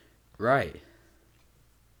Right.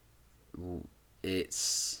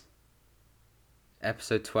 It's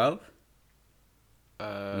episode 12?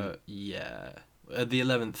 Yeah. The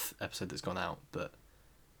 11th episode that's gone out, but...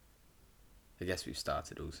 I guess we've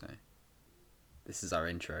started also. This is our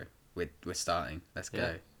intro. We're starting. Let's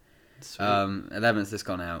go. Sweet. 11th that's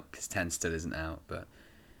gone out, because 10 still isn't out, but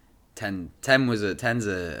 10's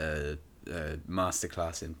a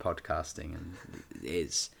masterclass in podcasting, and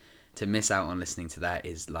it's... To miss out on listening to that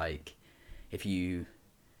is like... If you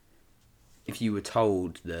were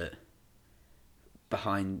told that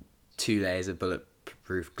behind 2 layers of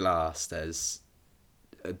bulletproof glass there's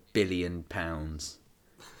 £1 billion,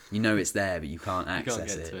 you know it's there, but you can't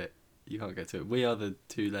access it. You can't get to it. We are the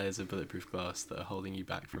 2 layers of bulletproof glass that are holding you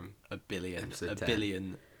back from £1 billion. Episode 10. £1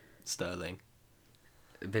 billion sterling.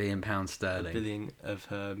 £1 billion sterling. £1 billion of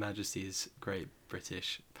Her Majesty's Great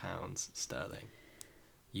British Pounds sterling.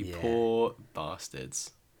 You poor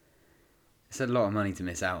bastards. It's a lot of money to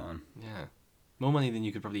miss out on. Yeah. More money than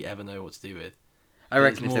you could probably ever know what to do with. I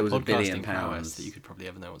reckon if there was £1 billion that you could probably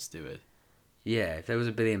ever know what to do with. Yeah, if there was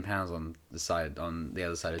 £1 billion on the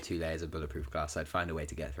other side of 2 layers of bulletproof glass, I'd find a way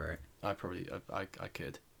to get through it. I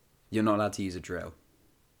could. You're not allowed to use a drill,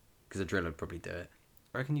 because a drill would probably do it.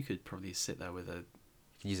 I reckon you could probably sit there with You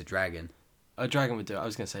could use a dragon. A dragon would do it. I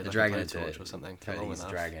was going to say A like dragon a would do blowtorch it. or something. Totally use a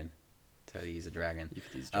dragon. Totally use a dragon. You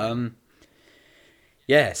could use a dragon.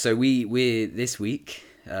 Yeah, so we this week,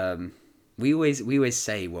 we always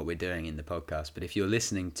say what we're doing in the podcast, but if you're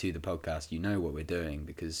listening to the podcast, you know what we're doing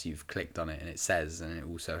because you've clicked on it and it says, and it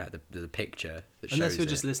also had the picture that shows Unless you're it.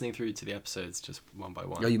 just listening through to the episodes just one by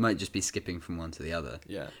one. Or you might just be skipping from one to the other.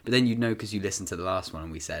 Yeah. But then you'd know because you listened to the last one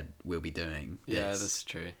and we said we'll be doing this. Yeah, this is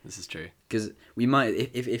true. This is true. Because we might,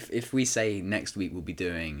 if we say next week we'll be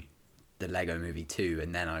doing the Lego Movie 2,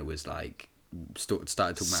 and then I was like, started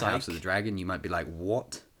talking about House of the Dragon, you might be like,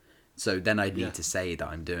 what? So then I'd need to say that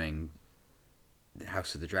I'm doing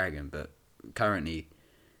House of the Dragon, but currently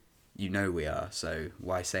you know we are, so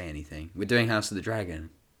why say anything? We're doing House of the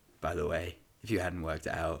Dragon, by the way, if you hadn't worked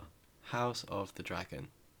it out. House of the Dragon.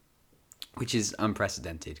 Which is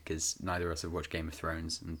unprecedented, because neither of us have watched Game of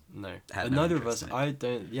Thrones. And no. Neither of us, I was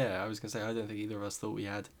going to say, I don't think either of us thought we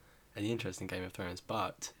had any interest in Game of Thrones,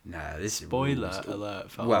 but... No, this spoiler alert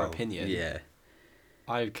for our opinion. Yeah.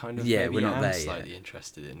 I kind of we're not there slightly yet.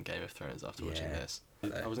 interested in Game of Thrones after watching this.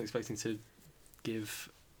 I wasn't expecting to give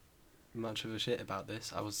much of a shit about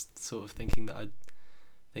this. I was sort of thinking that I'd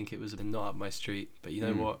think it was not up my street, but you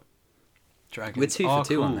know what? Dragons we're 2 are for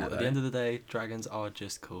 2 cool. on that, though. At the end of the day, dragons are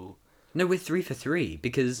just cool. No, we're 3 for 3,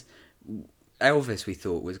 because Elvis we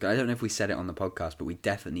thought was... I don't know if we said it on the podcast, but we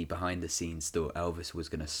definitely behind the scenes thought Elvis was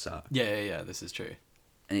going to suck. Yeah, this is true.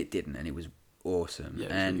 And it didn't, and it was awesome. Yeah, it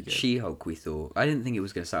was and really good. She-Hulk we thought... I didn't think it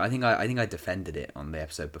was going to suck. I think I defended it on the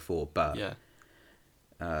episode before, but... Yeah.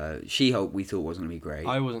 She-Hulk we thought wasn't going to be great.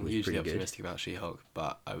 I wasn't was hugely pretty good. optimistic about She-Hulk,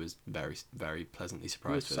 but I was very, very pleasantly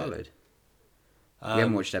surprised with solid. it. We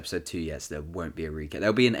haven't watched episode 2 yet, so there won't be a recap.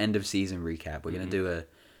 There'll be an end of season recap. We're going to do a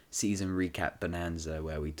season recap bonanza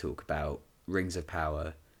where we talk about Rings of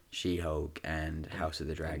Power, She-Hulk, and House of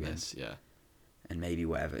the Dragon. Yeah. And maybe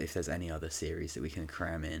whatever, if there's any other series that we can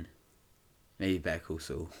cram in. Maybe Better Call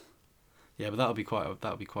Saul. Yeah, but that'll be quite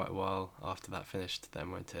a while after that finished,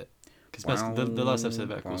 then, won't it? Because the last episode of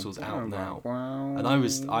Better Call Saul's out now, and I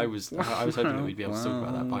was hoping that we'd be able to talk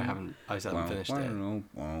about that, but I still haven't finished it.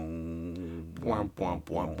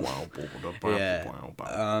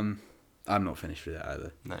 Yeah. I'm not finished with it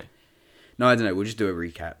either. No, I don't know. We'll just do a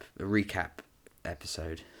recap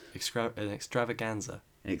episode. An extravaganza.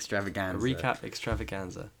 An extravaganza. A recap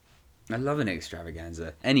extravaganza. I love an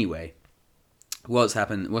extravaganza. Anyway, what's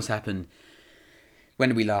happened? When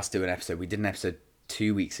did we last do an episode? We did an episode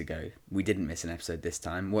 2 weeks ago. We didn't miss an episode this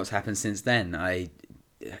time. What's happened since then? I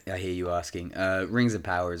hear you asking. Rings of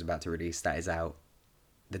Power is about to release. That is out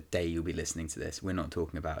the day you'll be listening to this. We're not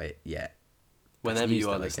talking about it yet. Whenever you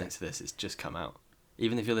are listening to this, it's just come out.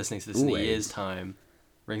 Even if you're listening to this in a year's time,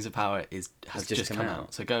 Rings of Power has just come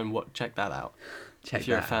out. So go and check that out. If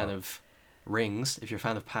you're a fan of Rings, if you're a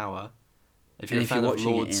fan of Power, if you're a fan of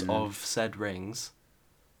Lords of said Rings,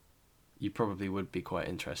 you probably would be quite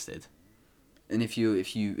interested. And if you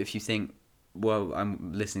think, well,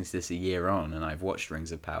 I'm listening to this a year on and I've watched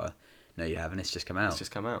Rings of Power, no, you haven't. It's just come out. It's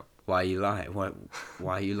just come out. Why are you lying? Why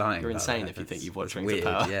are you lying? You're insane if you think you've watched Rings of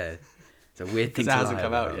Power. Yeah, it's a weird thing. Because it hasn't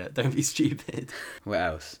come out yet. Don't be stupid. What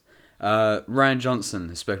else? Ryan Johnson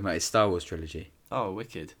has spoken about his Star Wars trilogy. Oh,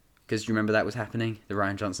 wicked. Because do you remember that was happening? The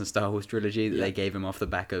Ryan Johnson Star Wars trilogy that they gave him off the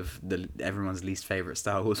back of everyone's least favourite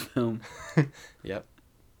Star Wars film. Yep.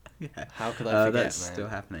 Yeah. How could I forget, that's man? still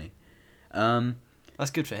happening. I That's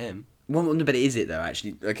good for him. Well, but is it though?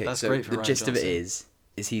 Actually, okay. That's so great for the Ryan gist Johnson. of it is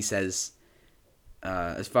he says,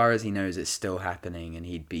 as far as he knows, it's still happening, and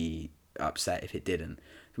he'd be upset if it didn't.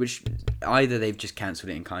 Which either they've just cancelled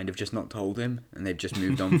it and kind of just not told him, and they've just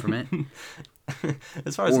moved on from it.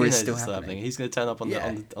 As far as he knows, it's still happening. happening. He's going to turn up on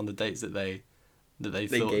the dates that they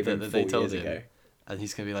thought that they told him, ago. And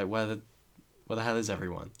he's going to be like, where the hell is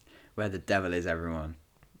everyone? Where the devil is everyone?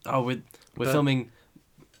 Oh, we're filming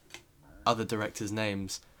other directors'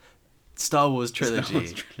 names. Star Wars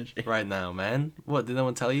trilogy right now, man. What, did no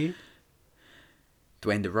one tell you?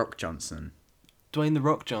 Dwayne The Rock Johnson. Dwayne The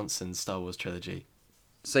Rock Johnson's Star Wars trilogy.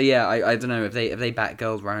 So yeah, I don't know, have they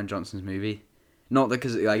Batgirled Ryan Johnson's movie? Not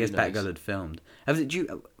because I guess Batgirl had filmed.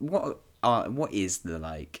 What is the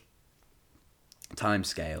like time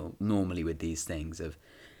scale normally with these things of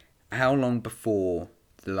how long before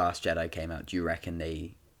The Last Jedi came out do you reckon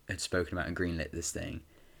they had spoken about and greenlit this thing?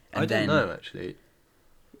 And I don't know actually.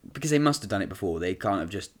 Because they must have done it before. They can't have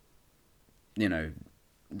just,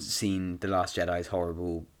 seen The Last Jedi's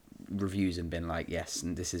horrible reviews and been like, yes,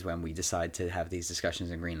 and this is when we decide to have these discussions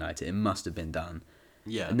and greenlight it. It must have been done.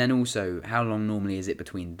 Yeah. And then also, how long normally is it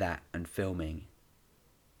between that and filming?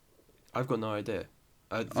 I've got no idea.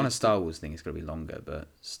 On a Star Wars thing, it's got to be longer, but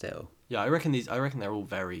still. Yeah, I reckon they're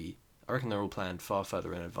all planned far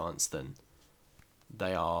further in advance than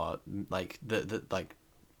they are than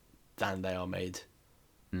they are made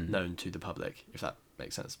known to the public. If that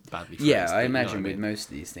makes sense, badly phrased. Yeah, I imagine with most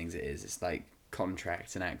of these things, it is. It's like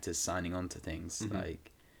contracts and actors signing on to things.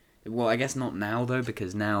 Mm-hmm. Well, I guess not now though,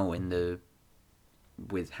 because now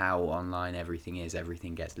with how online everything is,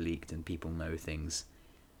 everything gets leaked and people know things.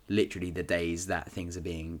 Literally the days that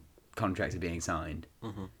contracts are being signed.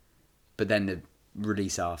 Mm-hmm. But then the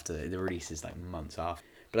release is like months after.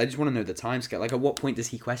 But I just want to know the timescale. Like, at what point does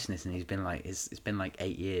he question this? And he's been like, it's been like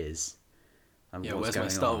 8 years. Yeah, where's my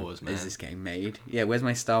Star Wars, man? Is this getting made? Yeah, where's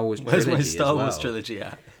my Star Wars trilogy? Where's my Star Wars trilogy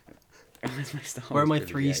at? Where's my Star Wars Where are my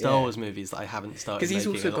trilogy 3 at? Star Wars movies that I haven't started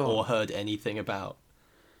making or heard anything about?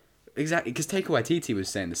 Exactly, because Taika Waititi was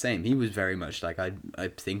saying the same. He was very much like, I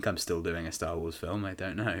think I'm still doing a Star Wars film. I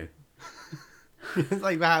don't know. It's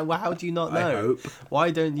like, how do you not know? I hope.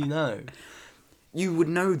 Why don't you know? You would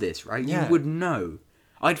know this, right? Yeah. You would know.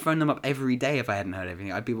 I'd phone them up every day if I hadn't heard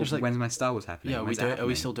everything. I'd be like, when's my Star Wars happening? Yeah, are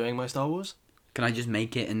we still doing my Star Wars? Can I just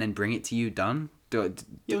make it and then bring it to you done? How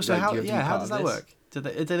does that work? Do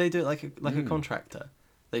they do it like a contractor?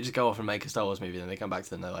 They just go off and make a Star Wars movie, then they come back to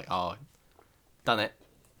them and they're like, oh, done it.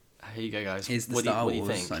 Here you go, guys. Here's the Star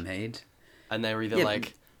Wars I made. And they're either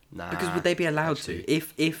like, nah. Because would they be allowed to?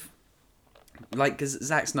 If like, because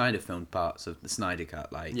Zack Snyder filmed parts of the Snyder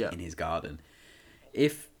Cut, in his garden.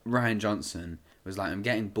 If Ryan Johnson was like, I'm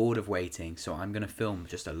getting bored of waiting, so I'm going to film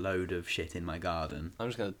just a load of shit in my garden. I'm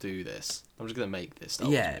just going to do this. I'm just going to make this Star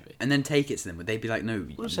Wars movie. And then take it to them. Would they be like, no,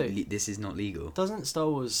 this is not legal? Doesn't Star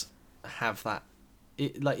Wars have that...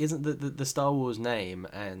 isn't the Star Wars name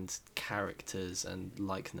and characters and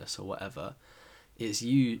likeness or whatever, it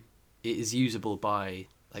is usable by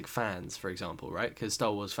fans, for example, right? Because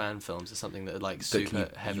Star Wars fan films are something that are super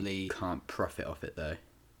heavily... You can't profit off it, though.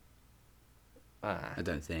 I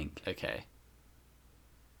don't think. Okay.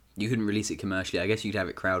 You couldn't release it commercially. I guess you'd have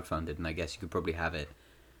it crowdfunded, and I guess you could probably have it,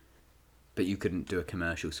 but you couldn't do a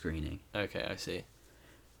commercial screening. Okay, I see.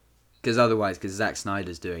 Because Zack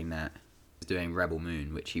Snyder's doing that. He's doing Rebel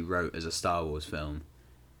Moon, which he wrote as a Star Wars film,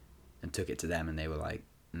 and took it to them, and they were like,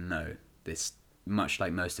 no, this, much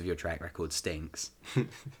like most of your track record, stinks.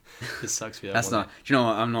 This sucks for you. That's not... Do you know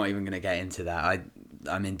what? I'm not even going to get into that.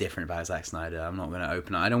 I'm indifferent about Zack Snyder. I'm not going to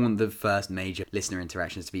open it. I don't want the first major listener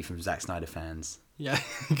interactions to be from Zack Snyder fans. Yeah,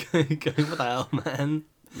 going what the hell, man?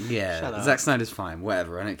 Yeah, Zack Snyder's fine.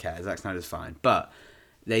 Whatever, I don't care. Zack Snyder's fine. But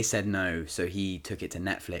they said no, so he took it to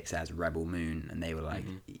Netflix as Rebel Moon, and they were like,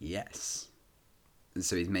 yes. And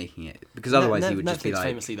so he's making it. Because otherwise he would just be like... Netflix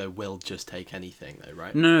famously, though, will just take anything, though,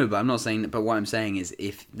 right? No, but I'm not saying that. But what I'm saying is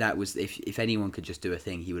if anyone could just do a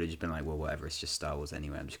thing, he would have just been like, well, whatever, it's just Star Wars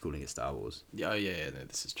anyway. I'm just calling it Star Wars. Yeah, no,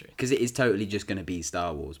 this is true. Because it is totally just going to be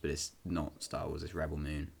Star Wars, but it's not Star Wars, it's Rebel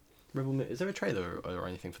Moon. Rebel Moon. Is there a trailer or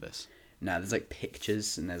anything for this? No, there's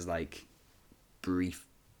pictures and there's brief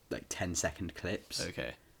 10-second clips.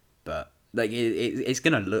 Okay. But it's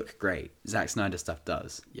gonna look great. Zack Snyder stuff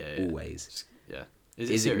does. Yeah. Always. Yeah.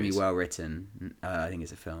 Is it gonna be well written? I think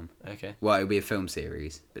it's a film. Okay. Well, it'll be a film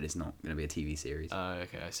series, but it's not gonna be a TV series. Oh,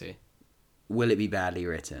 okay, I see. Will it be badly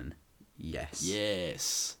written? Yes.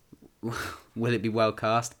 Yes. Will it be well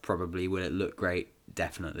cast? Probably. Will it look great?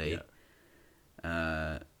 Definitely.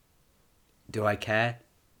 Yeah. Do I care?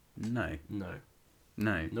 No. No.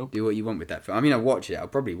 No. Nope. Do what you want with that film. I mean, I'll watch it. I'll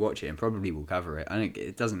probably watch it and probably will cover it.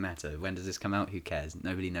 It doesn't matter. When does this come out? Who cares?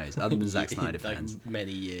 Nobody knows. Other than Zack Snyder fans.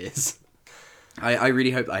 Many years. I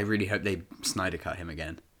really hope they Snyder cut him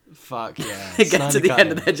again. Fuck yeah. Get to the end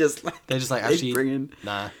and they're just like actually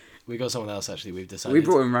nah. We got someone else actually. We've decided. We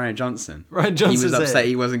brought in Ryan Johnson. Ryan Johnson. He was upset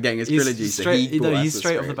he wasn't getting his trilogy, so he's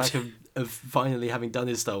straight off the back of finally having done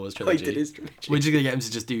his Star Wars trilogy. He did his trilogy. We're just gonna get him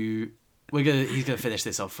to just do. He's gonna finish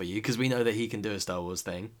this off for you because we know that he can do a Star Wars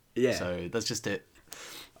thing. Yeah. So that's just it.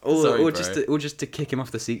 Or just to kick him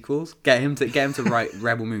off the sequels. Get him to write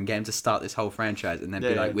Rebel Moon. Get him to start this whole franchise, and then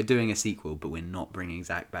be like, we're doing a sequel, but we're not bringing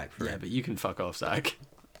Zach back for it. Yeah, but you can fuck off, Zach.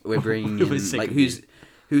 We're bringing in like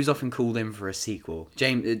who's often called in for a sequel?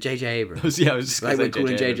 J.J. Abrams. Yeah, I was just like we're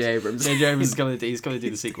calling J.J. Abrams. J.J. Abrams is coming to do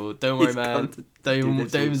the sequel. Don't worry, man. Don't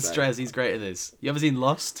even stress. He's great at this. You ever seen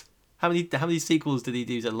Lost? How many sequels did he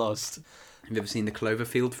do to Lost? Have you ever seen the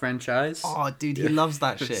Cloverfield franchise? Oh, dude, he loves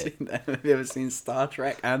that shit. Have you ever seen Star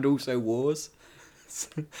Trek and also Wars?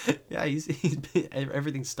 Yeah, he's been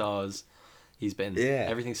everything stars. He's been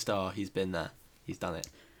everything star. He's been there. He's done it.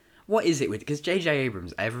 What is it with? Because J.J.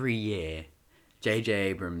 Abrams every year. J.J.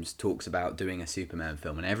 Abrams talks about doing a Superman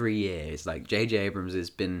film, and every year it's like J.J. Abrams has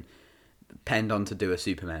been penned on to do a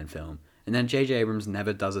Superman film, and then J.J. Abrams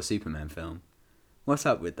never does a Superman film. What's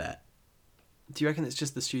up with that? Do you reckon it's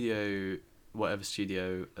just the studio, whatever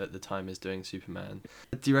studio at the time is doing Superman?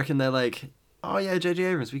 Do you reckon they're like, oh yeah, J.J.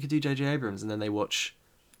 Abrams, we could do J.J. Abrams, and then they watch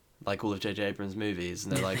like all of J.J. Abrams' movies,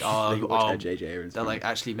 and they're like, J.J. Abrams. They're like,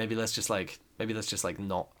 actually, maybe let's just like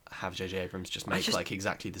not have J.J. Abrams just make like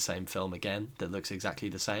exactly the same film again that looks exactly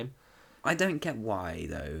the same. I don't get why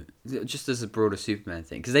though. Just as a broader Superman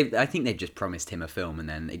thing, because I think they've just promised him a film, and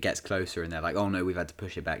then it gets closer, and they're like, oh no, we've had to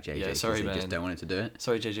push it back, JJ. Yeah, sorry, man. They just don't want it to do it.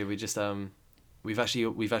 Sorry, JJ. We just we've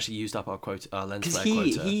actually used up our lens flare quota.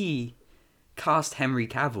 Because he cast Henry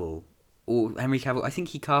Cavill. I think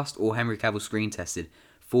he cast or Henry Cavill screen tested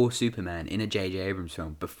for Superman in a J.J. Abrams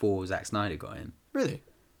film before Zack Snyder got him. Really?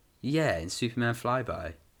 Yeah, in Superman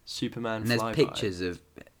Flyby. Superman and Flyby. And there's pictures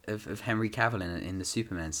of Henry Cavill in the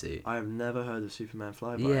Superman suit. I have never heard of Superman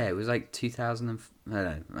Flyby. Yeah, it was like 2000. I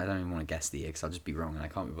don't even want to guess the year because I'll just be wrong, and I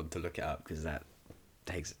can't be bothered to look it up because that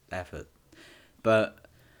takes effort. But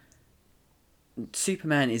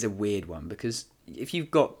Superman is a weird one because if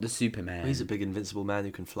you've got the Superman... Well, he's a big invincible man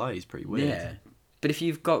who can fly. He's pretty weird. Yeah, but if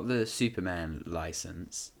you've got the Superman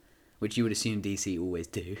license, which you would assume DC always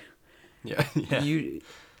do... Yeah. You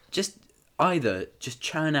just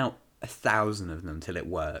churn out 1,000 of them till it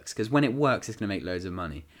works, because when it works, it's going to make loads of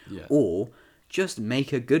money. Yeah. Or just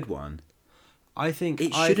make a good one. I think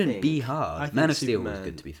it shouldn't be hard. Man of Steel was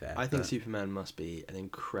good, to be fair. I think Superman must be an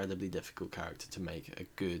incredibly difficult character to make a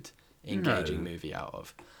good, engaging movie out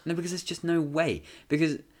of. No, because there's just no way.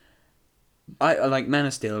 Because I like Man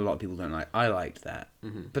of Steel. A lot of people don't like. I liked that,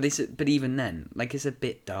 but even then, like, it's a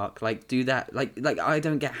bit dark. Like, do that. Like I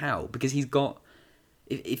don't get how, because he's got.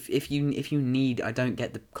 If you need, I don't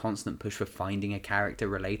get the constant push for finding a character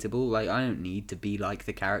relatable. Like, I don't need to be like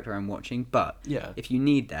the character I'm watching, but if you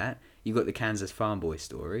need that, you've got the Kansas Farm Boy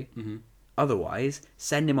story. Mm-hmm. Otherwise,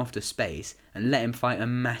 send him off to space and let him fight a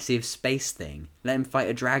massive space thing. Let him fight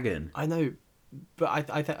a dragon. I know, but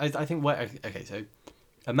I think okay, so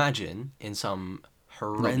imagine in some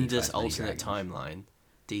horrendous alternate timeline,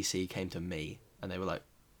 DC came to me and they were like,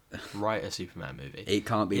 write a Superman movie. It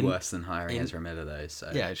can't be worse than hiring Ezra Miller, though.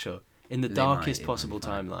 So yeah, sure. In the darkest possible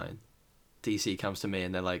timeline, DC comes to me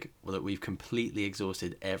and they're like, well, look, we've completely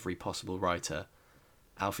exhausted every possible writer.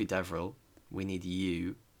 Alfie Deverill, we need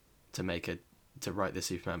you to write the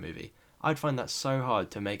Superman movie. I'd find that so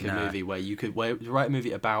hard to make a movie where you could write a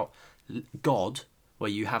movie about God, where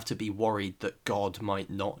you have to be worried that God might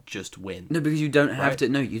not just win. No, because you don't have to.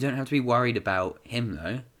 No, you don't have to be worried about him,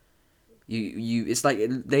 though. It's like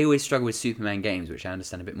they always struggle with Superman games, which I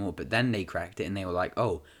understand a bit more. But then they cracked it, and they were like,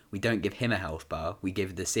 "Oh, we don't give him a health bar. We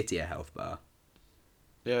give the city a health bar."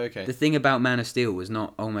 Yeah, okay. The thing about Man of Steel was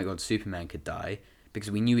not, "Oh my God, Superman could die," because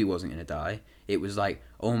we knew he wasn't going to die. It was like,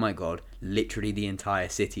 "Oh my God, literally the entire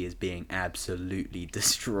city is being absolutely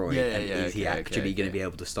destroyed, is he actually going to be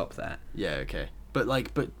able to stop that?" Yeah, okay. But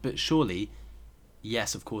surely,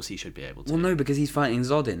 yes, of course he should be able to. Well, no, because he's fighting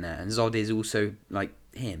Zod in there, and Zod is also like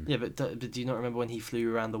him. Yeah, but do you not remember when he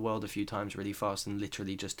flew around the world a few times really fast and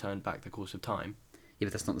literally just turned back the course of time? Yeah,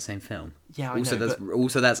 but that's not the same film. Yeah, I know.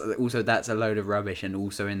 Also, that's a load of rubbish. And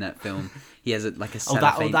also in that film, he has a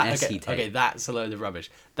cellophane tape. Okay, that's a load of rubbish.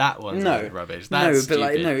 That one's a load of rubbish. That's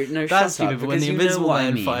stupid. No, that's shut stupid. up. But when the Invisible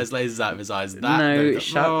Man fires lasers out of his eyes,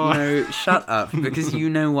 shut up. Because you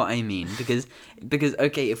know what I mean. Because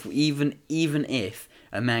okay, if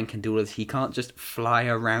a man can do all this. He can't just fly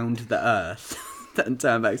around the earth and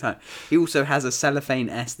turn back time. He also has a cellophane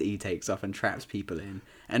S that he takes off and traps people in.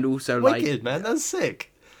 And also, Wicked, man, that's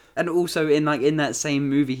sick. And also, in that same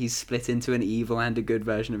movie, he's split into an evil and a good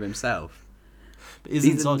version of himself. But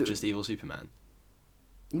isn't Zod just evil Superman?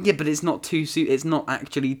 Yeah, but it's not it's not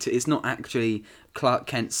actually Clark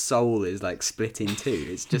Kent's soul is like split in two.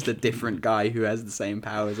 It's just a different guy who has the same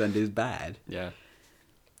powers and is bad. Yeah.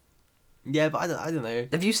 Yeah, but I don't know.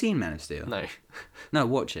 Have you seen Man of Steel? No. No,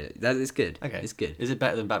 watch it. It's good. Okay, it's good. Is it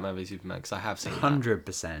better than Batman v Superman? Because I have seen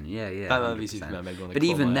 100%. Yeah. Batman 100%. v Superman made one. But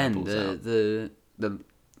even then, the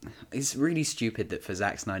it's really stupid that for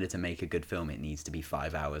Zack Snyder to make a good film, it needs to be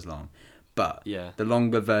 5 hours long. But the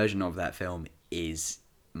longer version of that film is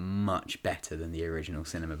much better than the original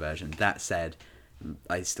cinema version. That said,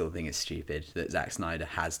 I still think it's stupid that Zack Snyder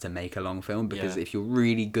has to make a long film, because if you're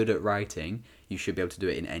really good at writing, you should be able to do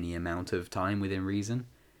it in any amount of time within reason.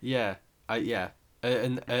 Yeah,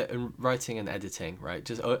 and writing and editing, right?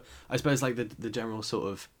 Just I suppose like the general sort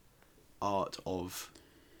of art of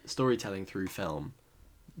storytelling through film,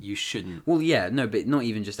 you shouldn't. Well, yeah, no, but not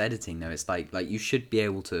even just editing though. It's like you should be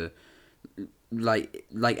able to. Like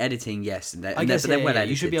editing, yes, I guess they're well edited.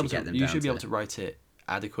 You should be able to write it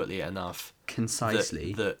adequately enough,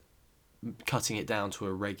 concisely. That cutting it down to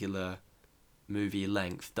a regular movie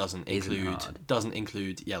length doesn't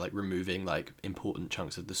include like removing like important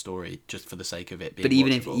chunks of the story just for the sake of it being. But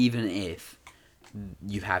watchable. even if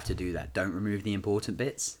you have to do that, don't remove the important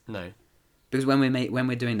bits. No, because when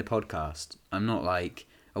we're doing the podcast, I'm not like,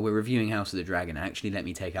 oh, we're reviewing House of the Dragon. Actually, let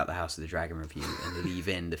me take out the House of the Dragon review and leave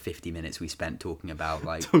in the 50 minutes we spent talking about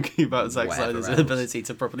Zack Snyder's ability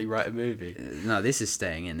to properly write a movie. No, this is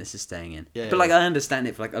staying in. Yeah, but like I understand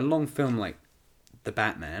it for like a long film like the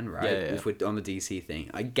Batman, right? Yeah. If we're on the DC thing,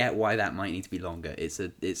 I get why that might need to be longer. It's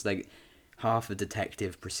like half a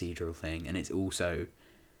detective procedural thing, and it's also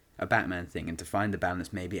a Batman thing, and to find the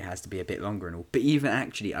balance, maybe it has to be a bit longer and all. But even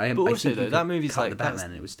actually, that movie's cut like the Batman,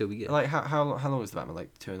 and it would still be good. Like how long is the Batman?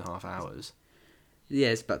 Like 2.5 hours. Yeah,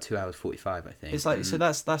 it's about 2 hours 45, I think. It's like so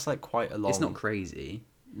that's like quite a long. It's not crazy.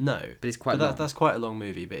 No, but it's quite. Long. That's quite a long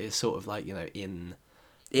movie, but it's sort of like in.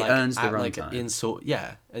 It earns the runtime.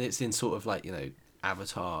 And it's in sort of like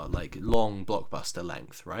Avatar like long blockbuster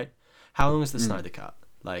length, right? How long is the Snyder cut?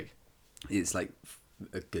 Like, it's like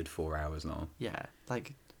a good 4 hours long. Yeah,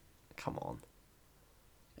 like. Come on.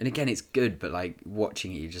 And again, it's good, but like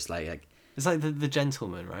watching it, you're just like it's like the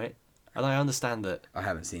Gentleman, right? And I understand that. I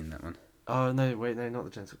haven't seen that one. Oh no! Wait, no, not the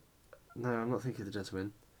Gentleman. No, I'm not thinking of the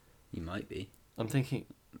Gentleman. You might be. I'm thinking,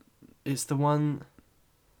 it's the one.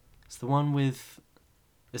 It's the one with.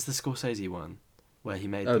 It's the Scorsese one, where he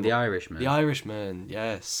made. The Irishman. The Irishman,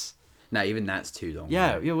 yes. No, even that's too long.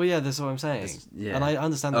 Yeah, that's what I'm saying. And I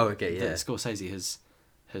understand that, that Scorsese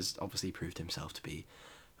has obviously proved himself to be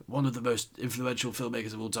one of the most influential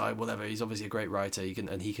filmmakers of all time. Whatever, he's obviously a great writer.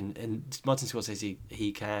 And Martin Scorsese,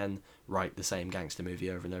 he can write the same gangster movie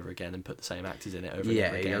over and over again and put the same actors in it over and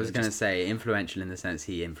over again. Yeah, I was going to say influential in the sense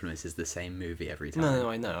he influences the same movie every time. No,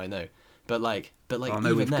 I know. But oh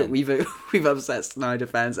no, even we've upset Snyder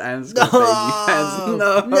fans and Scorsese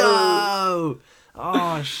fans. No.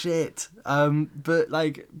 Oh shit. But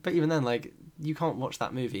even then, like, you can't watch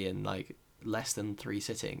that movie in like less than 3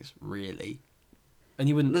 sittings, really. And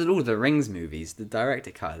you wouldn't. The Lord of the Rings movies, the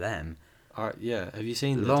director cut of them. Yeah. Have you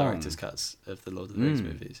seen the director's cuts of the Lord of the Rings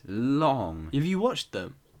movies? Long. Have you watched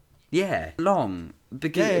them? Yeah, long.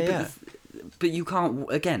 Because, but you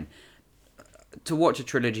can't. Again, to watch a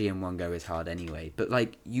trilogy in one go is hard anyway. But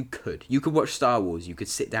like, you could watch Star Wars. You could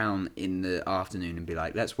sit down in the afternoon and be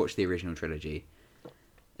like, let's watch the original trilogy.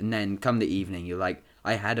 And then come the evening, you're like,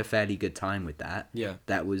 I had a fairly good time with that. Yeah.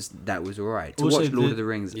 That was alright. To also watch Lord of the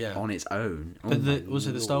Rings on its own. But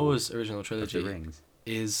the Star Wars original trilogy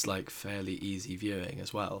is like fairly easy viewing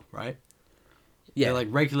as well, right? Yeah. They're like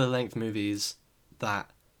regular length movies that.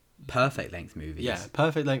 Perfect length movies. Yeah,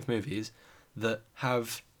 perfect length movies that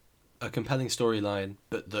have a compelling storyline,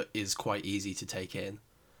 but that is quite easy to take in.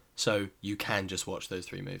 So you can just watch those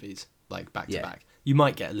 3 movies like back to back. You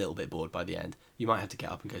might get a little bit bored by the end. You might have to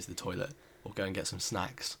get up and go to the toilet or go and get some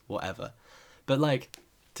snacks, whatever. But like,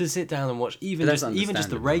 to sit down and watch even just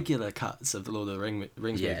the regular cuts of the Lord of the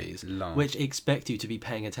Rings movies, long. Which expect you to be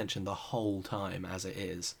paying attention the whole time as it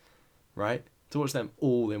is, right? To watch them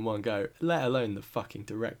all in one go, let alone the fucking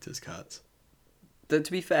director's cuts. To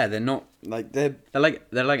be fair, they're not like they're like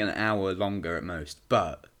an hour longer at most,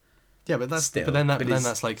 but yeah, but that's still, but then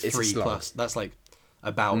that's like 3 plus. That's like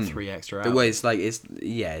about 3 extra hours. But wait, it's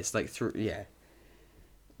like 3,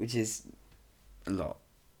 which is a lot.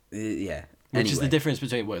 Yeah, Which is the difference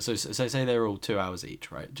between what? So say they're all 2 hours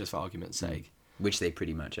each, right? Just for argument's sake. Which they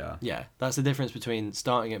pretty much are. Yeah, that's the difference between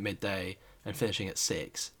starting at midday and finishing at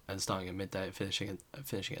 6, and starting at midday and finishing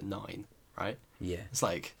at 9, right? Yeah. It's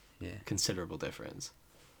like considerable difference.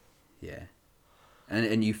 Yeah.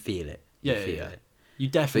 And you feel it. You feel it. You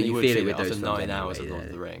definitely would feel it after 9 hours of Lord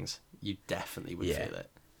of the Rings. You definitely would feel it.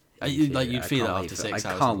 You'd feel it after 6 hours.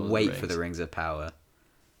 I can't wait for the Rings of Power.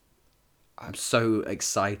 I'm so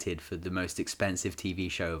excited for the most expensive TV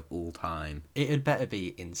show of all time. It had better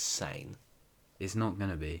be insane. It's not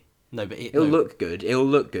gonna be. No, but it'll look good. It'll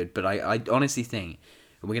look good, but I honestly think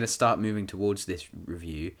we're gonna start moving towards this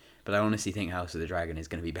review. But I honestly think House of the Dragon is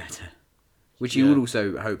gonna be better. Which you would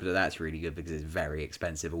also hope that that's really good because it's very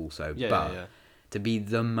expensive also. But to be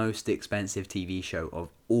the most expensive TV show of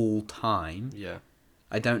all time,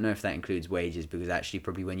 I don't know if that includes wages, because actually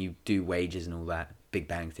probably when you do wages and all that, Big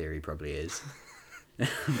Bang Theory probably is.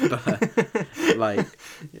 But like,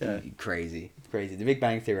 crazy. The Big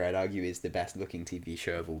Bang Theory, I'd argue, is the best looking TV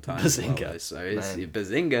show of all time. Bazinga. Well, so it's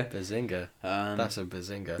bazinga. Bazinga. That's a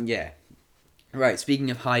bazinga. Yeah. Right.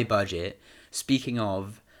 Speaking of high budget. Speaking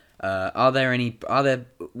of,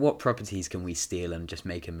 what properties can we steal and just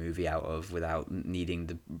make a movie out of without needing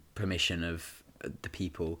the permission of the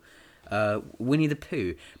people? Winnie the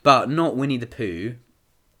Pooh, but not Winnie the Pooh,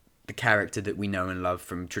 the character that we know and love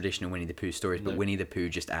from traditional Winnie the Pooh stories, but Winnie the Pooh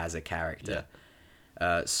just as a character.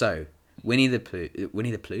 So Winnie the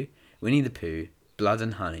Pooh, Blood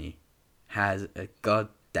and Honey, has a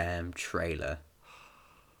goddamn trailer,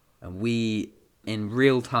 and we, in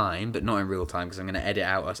real time, but not in real time because I'm going to edit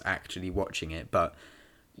out us actually watching it, but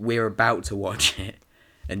we're about to watch it,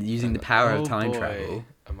 and using the power of time travel.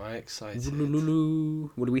 Am I excited?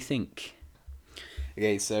 What do we think?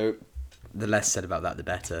 Okay, so the less said about that, the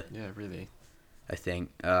better. Yeah, really. I think.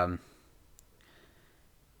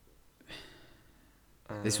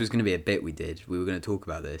 This was going to be a bit we did. We were going to talk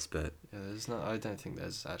about this, but I don't think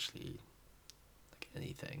there's actually like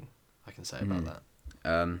anything I can say about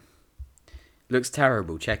that. Looks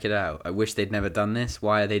terrible. Check it out. I wish they'd never done this.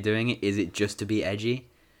 Why are they doing it? Is it just to be edgy?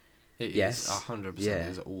 It is 100%.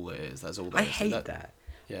 Is all it is. That's all. I hate that.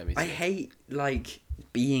 Yeah, me too. I hate like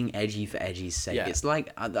being edgy for edgy's sake. Yeah. It's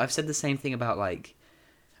like I've said the same thing about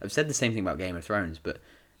Game of Thrones, but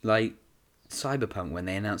like Cyberpunk, when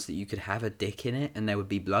they announced that you could have a dick in it and there would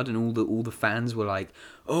be blood, and all the fans were like,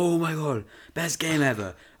 "Oh my god, best game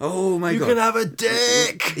ever! Oh my god, you can have a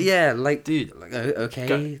dick!" Yeah, like, dude, like,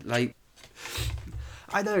 okay, like.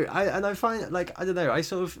 I know, I find, like, I don't know,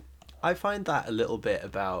 I find that a little bit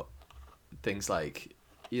about things like,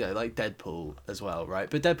 you know, like Deadpool as well, right?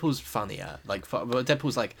 But Deadpool's funnier, like, but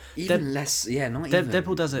Deadpool's like even less, not even.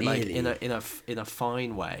 Deadpool does it nearly. like in a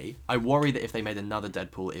fine way. I worry that if they made another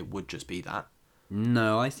Deadpool, it would just be that.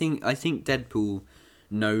 No, I think Deadpool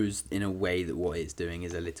knows in a way that what it's doing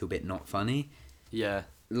is a little bit not funny. Yeah.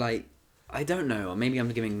 Like, I don't know, or maybe I'm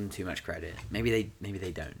giving them too much credit. Maybe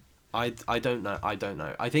they don't. I don't know. I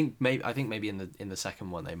think maybe in the second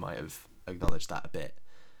one they might have acknowledged that a bit.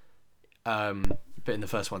 But in the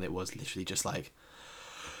first one it was literally just like,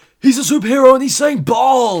 he's a superhero and he's saying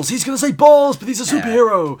balls. He's gonna say balls, but he's a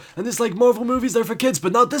superhero. And this like Marvel movies, they're for kids,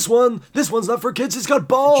 but not this one. This one's not for kids. It's got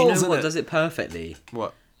balls. Do you know what does it perfectly?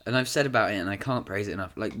 What? And I've said about it, and I can't praise it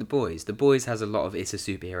enough. Like The Boys has a lot of it's a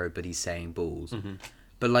superhero, but he's saying balls. Mm-hmm.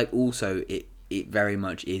 But like also it very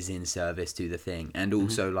much is in service to the thing, and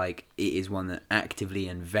also like it is one that actively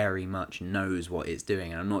and very much knows what it's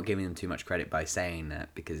doing, and I'm not giving them too much credit by saying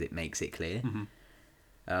that because it makes it clear.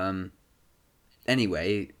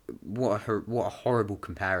 Anyway, what a horrible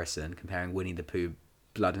comparison, comparing Winnie the Pooh,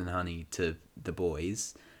 Blood and Honey to The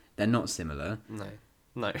Boys. They're not similar.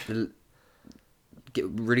 No.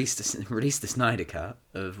 Release the Snyder cut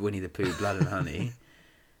of Winnie the Pooh, Blood and Honey.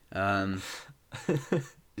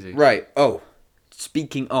 Right. Oh,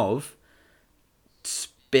 speaking of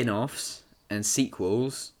spin-offs and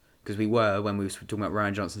sequels, because when we were talking about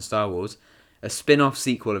Rian Johnson's Star Wars, a spin-off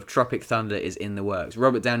sequel of Tropic Thunder is in the works.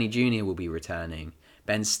 Robert Downey Jr. will be returning.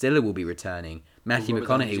 Ben Stiller will be returning. Matthew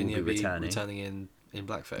McConaughey will be returning. Returning in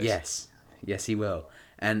blackface. Yes, he will.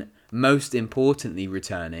 And most importantly,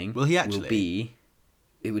 returning will he actually? Will be.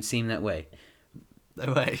 It would seem that way.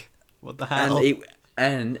 No way. What the hell?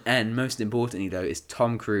 And most importantly though is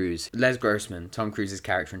Tom Cruise. Les Grossman, Tom Cruise's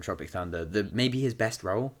character in Tropic Thunder, maybe his best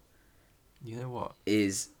role. You know what?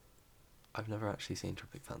 Is I've never actually seen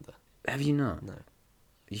Tropic Thunder. Have you not? No.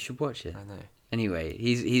 You should watch it. I know. Anyway,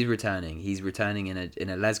 he's returning. He's returning in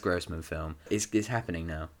a Les Grossman film. It's happening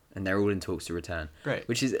now, and they're all in talks to return. Great.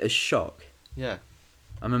 Which is a shock. Yeah.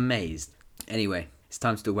 I'm amazed. Anyway, it's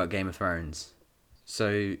time to talk about Game of Thrones.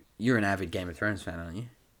 So you're an avid Game of Thrones fan, aren't you?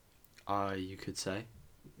 You could say.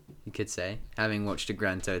 You could say, having watched a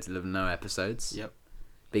grand total of no episodes. Yep.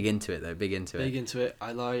 Big into it though. Big into it.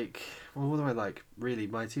 I like. Well, what do I like? Really,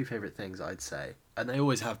 my two favorite things, I'd say, and they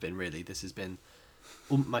always have been. Really, this has been.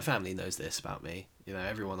 Well, my family knows this about me. You know,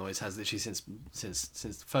 everyone always has. Literally since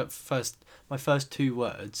my first two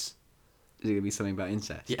words. Is it gonna be something about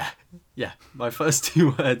incest? Yeah. My first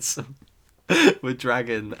two words were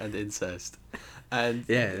dragon and incest, and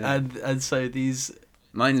and so these.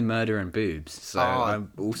 Mine's murder and boobs, so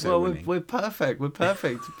I'm also winning. We're perfect. The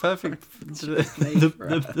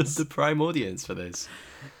prime audience for this.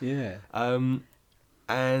 Yeah.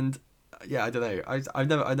 And yeah, I don't know.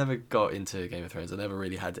 I never got into Game of Thrones. I never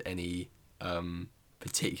really had any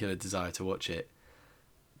particular desire to watch it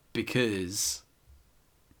because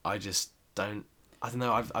I just don't. I don't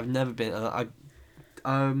know. I've never been. I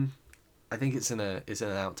think it's in an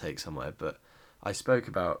outtake somewhere, but I spoke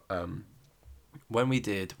about when we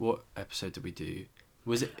did, what episode did we do?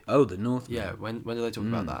 Was it? Oh, the Northman. Yeah. When did I talk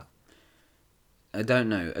about that? I don't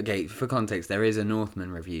know. Okay, for context, there is a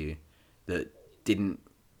Northman review that didn't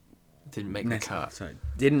make the cut. Sorry,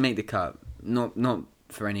 didn't make the cut. Not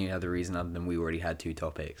for any other reason other than we already had two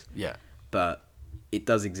topics. Yeah. But it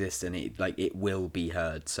does exist, and it will be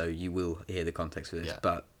heard, so you will hear the context for this. Yeah.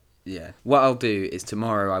 But yeah, what I'll do is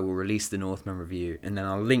tomorrow I will release the Northman review, and then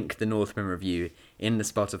I'll link the Northman review in the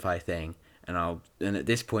Spotify thing. And at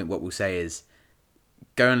this point, what we'll say is,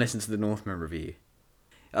 go and listen to the Northman review.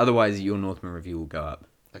 Otherwise, your Northman review will go up.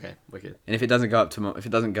 Okay, wicked. And if it doesn't go up tomorrow,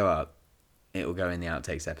 it will go in the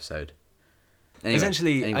outtakes episode. Anyway,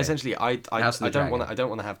 essentially, I don't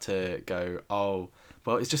want to have to go. Oh,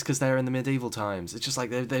 well, it's just because they're in the medieval times. It's just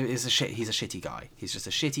like he's a shitty guy. He's just a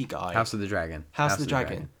shitty guy. House of the Dragon. House of the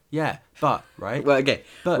Dragon. Yeah, but right. Well, okay.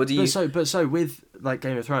 So with like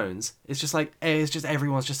Game of Thrones, it's just like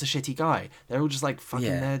everyone's just a shitty guy. They're all just like fucking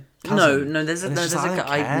their cousin. No. There's a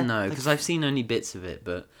guy. No, because I've seen only bits of it,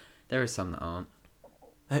 but there are some that aren't.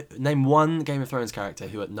 Name one Game of Thrones character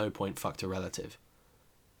who at no point fucked a relative.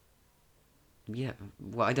 Yeah,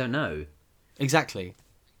 well, I don't know. Exactly.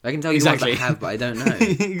 I can tell you ones that have, but I don't know.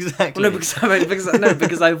 Exactly. Well, no,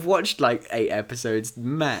 because I've watched like 8 episodes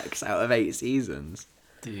max out of 8 seasons.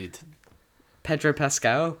 Dude. Pedro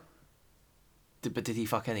Pascal? But did he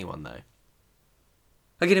fuck anyone, though?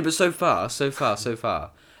 Okay, no, but so far.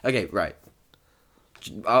 Okay, right.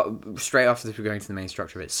 Straight after this, we're going to the main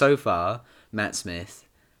structure of it. So far, Matt Smith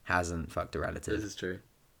hasn't fucked a relative. This is true.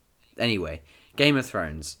 Anyway, Game of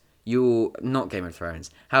Thrones. Not Game of Thrones.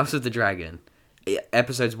 House of the Dragon.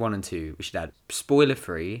 Episodes 1 and 2, we should add. Spoiler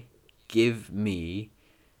free, give me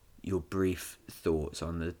your brief thoughts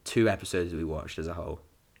on the 2 episodes that we watched as a whole.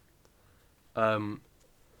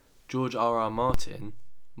 George R.R. Martin,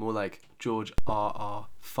 more like George R.R.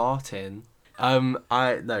 Fartin. And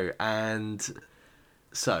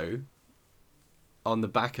so, on the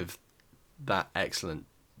back of that excellent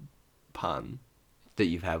pun that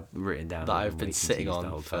you've had written down that I've been sitting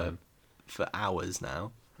on for hours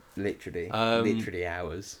now. Literally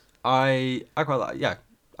hours. I quite like. Yeah,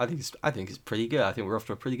 I think it's pretty good. I think we're off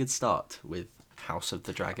to a pretty good start with House of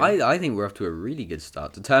the Dragon. I think we're off to a really good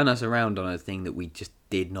start to turn us around on a thing that we just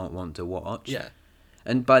did not want to watch. Yeah.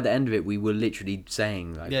 And by the end of it, we were literally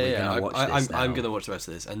saying like, we're gonna watch this now. I'm gonna watch the rest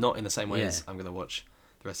of this, and not in the same way as I'm gonna watch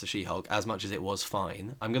the rest of She-Hulk. As much as it was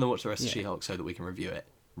fine, I'm gonna watch the rest of She-Hulk so that we can review it.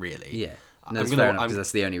 Really. Yeah. No, that's fair enough, because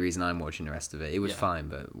that's the only reason I'm watching the rest of it. It was fine,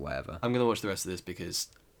 but whatever. I'm gonna watch the rest of this because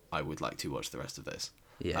I would like to watch the rest of this.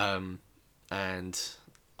 Yeah. And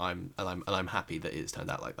I'm happy that it's turned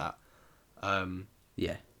out like that.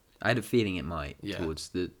 Yeah. I had a feeling it might towards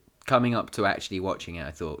the coming up to actually watching it.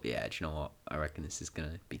 I thought, do you know what? I reckon this is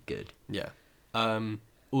gonna be good. Yeah.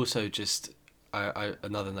 Also, just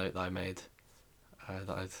another note that I made that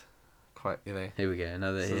I'd quite Here we go.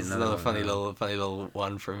 Another funny little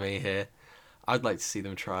one from me here. I'd like to see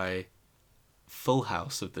them try Full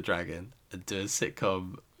House of the Dragon and do a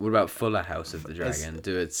sitcom. What about Fuller House of the Dragon?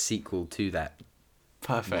 Do a sequel to that.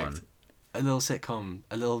 Perfect. One. A little sitcom,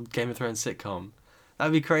 a little Game of Thrones sitcom.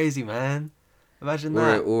 That'd be crazy, man. Imagine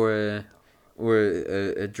that. Or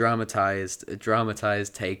a dramatized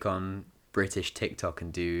take on British TikTok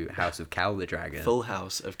and do House of Cal the Dragon. Full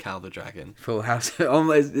House of Cal the Dragon. Full House.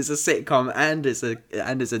 Almost. It's a sitcom and it's a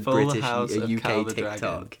Full British House a UK Cal the TikTok.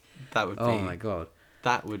 Dragon. That would be. Oh my god.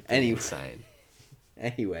 That would be insane.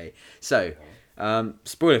 Anyway, so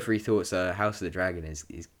spoiler-free thoughts. House of the Dragon is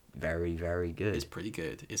very, very good. It's pretty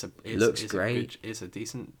good. It looks great. It's a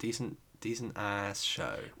decent ass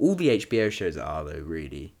show. All the HBO shows are though,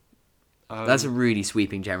 really. That's a really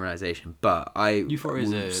sweeping generalization, but Euphoria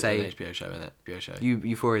is an HBO show, isn't it? HBO show.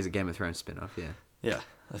 Euphoria is a Game of Thrones spin-off, yeah. Yeah,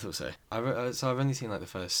 I thought so. I've only seen like the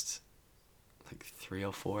first 3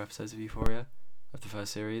 or 4 episodes of Euphoria, of the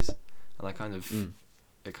first series, and I kind of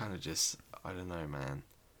it kind of just, I don't know, man.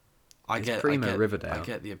 I get Riverdale. I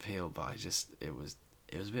get the appeal, but it was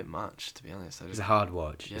a bit much, to be honest. It's a hard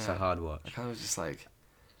watch. Yeah, it's a hard watch. I kind of was just like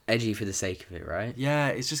edgy for the sake of it, right? Yeah,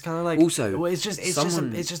 it's just kind of like also. Well, it's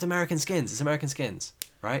just American Skins. It's American Skins,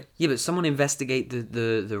 right? Yeah, but someone investigate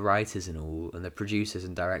the writers and all, and the producers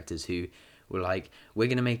and directors who were like, we're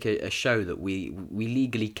gonna make a show that we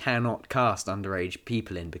legally cannot cast underage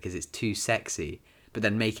people in because it's too sexy, but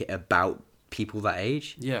then make it about people that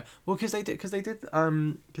age. Yeah, well, because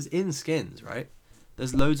in Skins, right?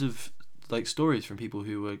 There's loads of like stories from people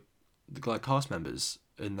who were like cast members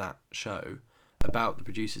in that show about the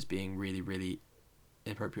producers being really, really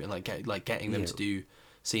inappropriate and getting them to do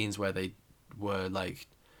scenes where they were like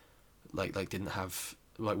didn't have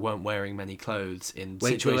weren't wearing many clothes in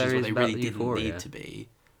situations where they really didn't need to be,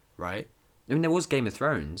 right? I mean, there was Game of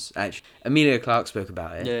Thrones, actually. Emilia Clarke spoke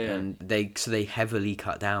about it, yeah. And they heavily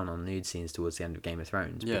cut down on nude scenes towards the end of Game of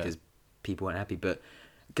Thrones because people weren't happy. But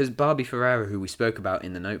because Barbie Ferreira, who we spoke about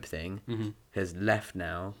in the Nope thing, has left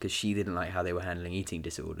now because she didn't like how they were handling eating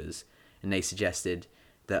disorders, and they suggested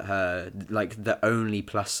that her, like, the only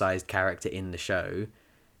plus-sized character in the show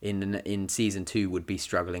in season 2 would be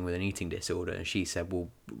struggling with an eating disorder, and she said, well,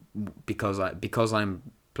 because I'm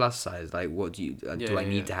plus size, like, what do I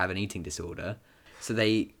need to have an eating disorder? So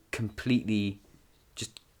they completely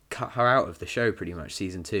just cut her out of the show pretty much,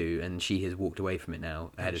 season 2, and she has walked away from it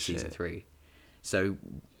now ahead of season 3. So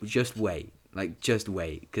just wait,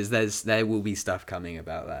 because there will be stuff coming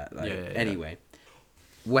about that. Anyway,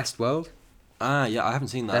 Westworld. I haven't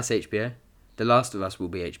seen that. That's HBO. The Last of Us will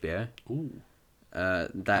be HBO. Ooh.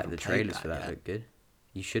 The trailers for that look good.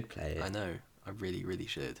 You should play it. I know. I really, really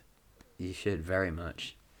should. You should very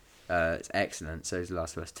much. It's excellent. So is The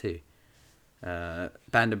Last of Us 2.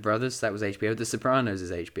 Band of Brothers, that was HBO. The Sopranos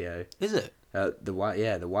is HBO. Is it? The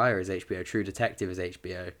Wire is HBO. True Detective is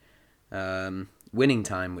HBO. Winning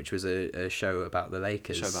Time, which was a show about the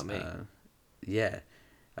Lakers. Show about me.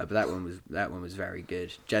 But that one was very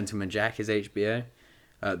good. Gentleman Jack is HBO.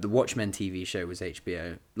 The Watchmen TV show was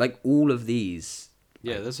HBO. Like, all of these.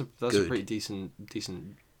 Yeah, that's a pretty decent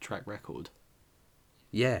track record.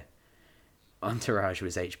 Yeah. Entourage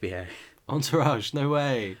was HBO. Entourage, no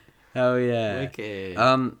way. Oh yeah. Wicked.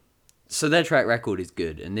 So their track record is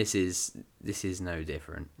good, and this is no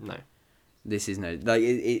different. No. This is no, like,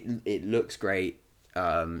 it looks great.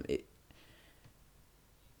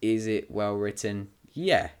 Is it well written?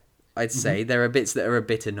 Yeah. I'd say there are bits that are a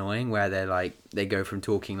bit annoying where they're like, they go from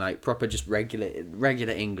talking like proper just regular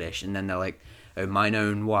English, and then they're like, oh, mine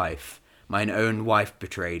own wife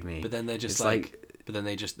betrayed me. But then they're just but then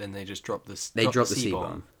they just drop the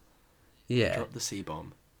C-bomb. Yeah. Drop the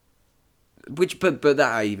C-bomb. Which, but that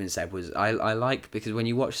I even said was, I like, because when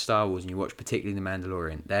you watch Star Wars and you watch particularly The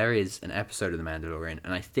Mandalorian, there is an episode of The Mandalorian,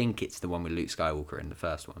 and I think it's the one with Luke Skywalker in the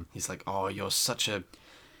first one. He's like, oh, you're such a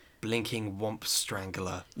blinking womp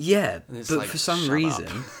strangler. Yeah, but like, for some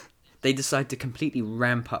reason, they decide to completely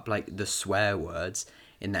ramp up like the swear words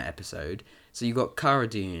in that episode. So you've got Cara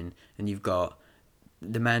Dune, and you've got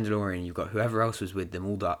the Mandalorian, you've got whoever else was with them,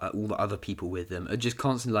 all the other people with them are just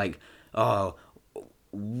constantly like, oh,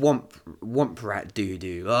 womp rat doo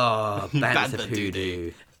doo, oh, bantha poo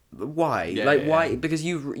doo. Why? Why? Because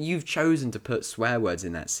you've chosen to put swear words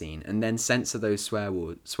in that scene and then censor those swear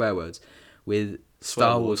words with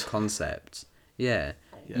Star Wars concepts. Yeah.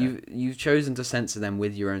 You've chosen to censor them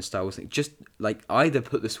with your own Star Wars thing. Just like either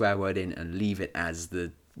put the swear word in and leave it as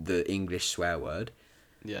the English swear word.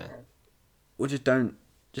 Yeah. Or just don't.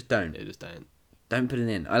 Yeah, just don't. Don't put it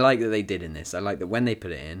in. I like that they did in this. I like that when they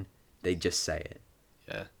put it in, they just say it.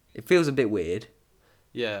 Yeah. It feels a bit weird.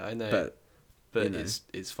 Yeah, I know. But you know,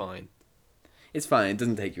 it's fine. It's fine. It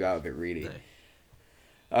doesn't take you out of it really.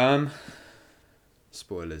 No.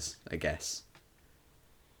 Spoilers, I guess.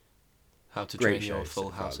 How to Train Your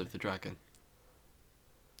Full House of the Dragon.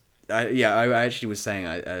 I actually was saying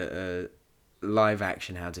live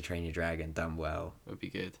action How to Train Your Dragon done well would be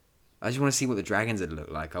good. I just want to see what the dragons would look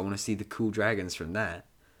like. I want to see the cool dragons from that.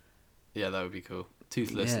 Yeah, that would be cool.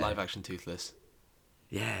 Toothless, live action Toothless.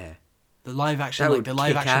 Yeah. The live action,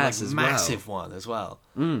 massive one as well.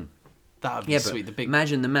 Mm. That would be sweet. The big.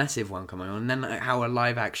 Imagine the massive one coming on, and then how a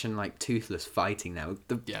live action like Toothless fighting now.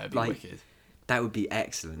 It'd be wicked. That would be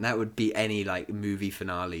excellent. That would be any like movie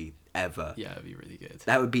finale ever. Yeah, it'd be really good.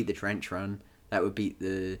 That would beat the Trench Run. That would beat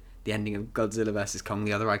the the ending of Godzilla vs Kong,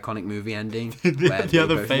 the other iconic movie ending, where they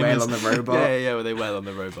both wail on the robot. Yeah, where they wail on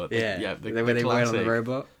the robot. Yeah, where they wail on the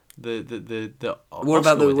robot. The what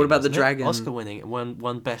about the dragon? Oscar winning, it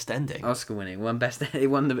won best ending. Oscar winning, it won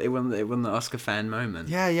the Oscar fan moment.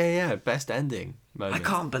 Yeah, best ending moment. I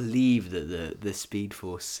can't believe that the Speed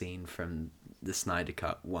Force scene from the Snyder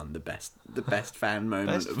Cut won the best fan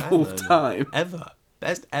moment of all time ever.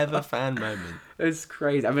 Best ever fan moment. It's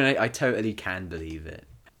crazy. I mean, I totally can believe it.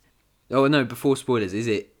 Oh no! Before spoilers,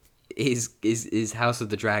 is House of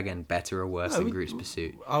the Dragon better or worse than Groot's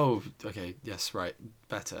Pursuit? Oh, okay. Yes, right.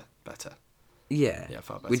 Better. Yeah,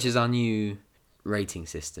 far better. Which is our new rating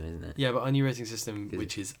system, isn't it? Yeah, but our new rating system,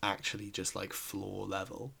 which is actually just like floor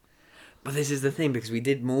level. But this is the thing, because we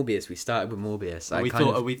did Morbius. We started with Morbius. We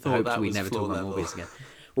thought that was never talk about Morbius again.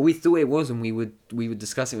 Well, we thought it was, and we would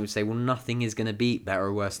discuss it. And we'd say, well, nothing is going to beat better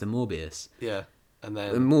or worse than Morbius. Yeah, and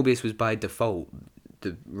Morbius was by default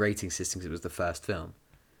the rating system because it was the first film.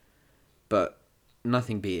 But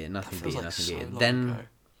nothing beat it. Nothing beat it. Then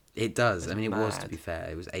it does. I mean, it was, to be fair.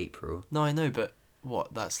 It was April. No, I know, but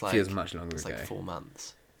what? That's like feels much longer ago. It's like 4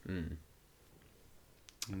 months.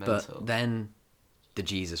 But then the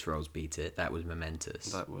Jesus Rolls beat it. That was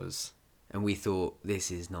momentous. And we thought, this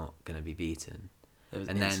is not going to be beaten. It was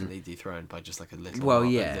instantly dethroned by just like a little,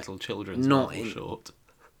 little children's short.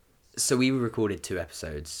 So we recorded 2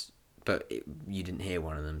 episodes, but you didn't hear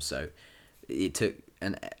one of them. So it took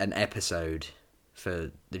an episode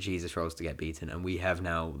for the Jesus Rolls to get beaten, and we have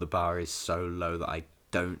now, the bar is so low that I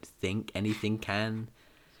don't think anything can.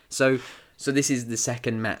 So this is the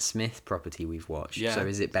second Matt Smith property we've watched. Yeah. So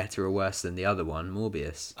is it better or worse than the other one,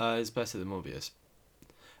 Morbius? It's better than Morbius.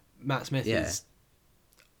 Matt Smith is,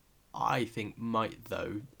 I think, might,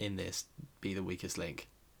 though, in this, be the weakest link.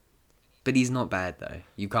 But he's not bad, though.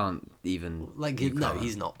 You can't even... No,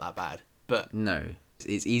 he's not that bad. But no.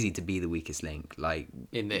 It's easy to be the weakest link, like...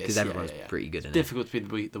 In this, because everyone's pretty good in it. It's difficult to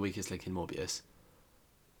be the weakest link in Morbius.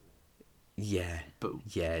 Yeah.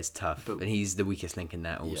 It's tough. And he's the weakest link in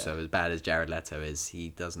that also. As bad as Jared Leto is, he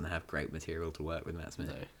doesn't have great material to work with Matt Smith.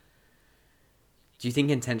 No. Do you think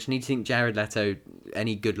intentionally? Do you think Jared Leto,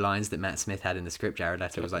 any good lines that Matt Smith had in the script, Jared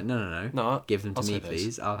Leto was like, no, give them to me,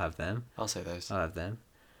 please. I'll have them. I'll say those. I'll have them.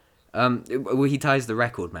 Well, he ties the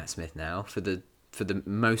record, Matt Smith, now for the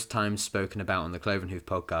most times spoken about on the Clovenhoof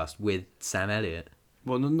podcast with Sam Elliott.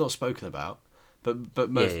 Well, not spoken about, but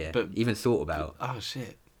even thought about. Oh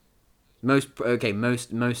shit. Most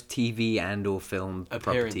TV and or film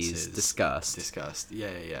properties discussed.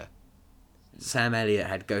 Yeah. Sam Elliott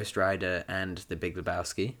had Ghost Rider and The Big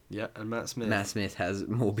Lebowski. Yeah, and Matt Smith has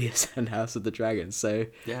Morbius and House of the Dragon. So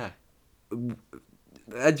yeah. Do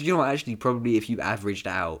you know what? Actually, probably if you averaged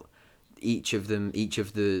out each of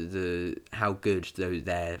the how good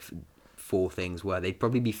their 4 things were, they'd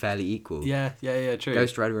probably be fairly equal. Yeah, true.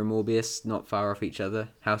 Ghost Rider and Morbius, not far off each other.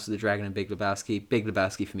 House of the Dragon and Big Lebowski. Big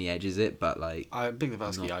Lebowski for me edges it, but like... Big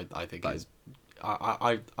Lebowski, I think is...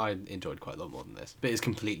 I enjoyed quite a lot more than this, but it's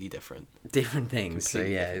completely different. Different things, so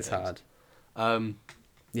yeah, it's hard.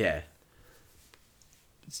 Yeah.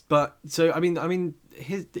 But, so, I mean,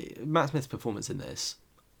 Matt Smith's performance in this,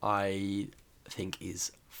 I think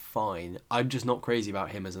is fine. I'm just not crazy about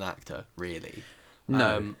him as an actor, really.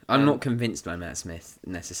 No, I'm not convinced by Matt Smith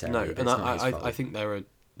necessarily. No, and I think there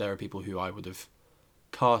are people who I would have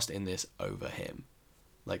cast in this over him,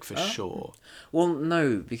 like for sure. Well,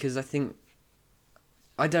 no, because I think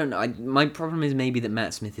I don't know. My problem is maybe that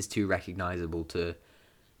Matt Smith is too recognisable to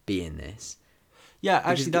be in this. Yeah,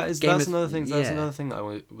 actually, that's another thing. That's another thing that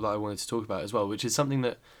I wanted to talk about as well, which is something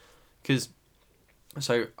that, because,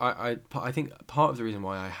 so I think part of the reason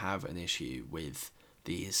why I have an issue with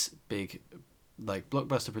these big, like,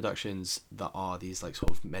 blockbuster productions that are these, like,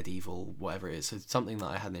 sort of medieval whatever it is. So something that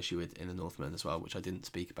I had an issue with in The Northman as well, which I didn't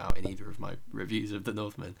speak about in either of my reviews of The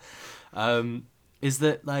Northman, is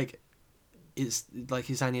that, like, it's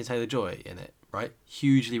Anya Taylor-Joy in it, right?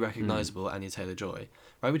 Hugely recognisable Anya Taylor-Joy,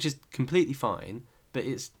 right? Which is completely fine, but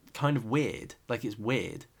it's kind of weird. Like, it's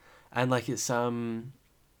weird. And, like, it's, who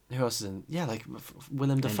else is in? Yeah, like,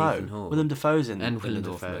 Willem Dafoe. Willem Dafoe's in The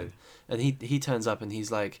Northman. And he turns up and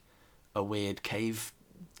he's, like, a weird cave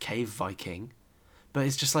Viking. But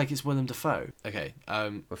it's just like, it's Willem Dafoe. Okay.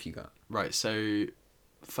 What have you got? Right, so...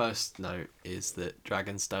 First note is that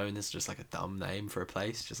Dragonstone is just like a dumb name for a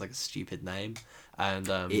place, just like a stupid name, and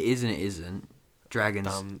it is and it isn't. Dragons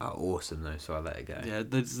are awesome though, so I let it go. Yeah,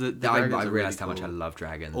 I realised how much I love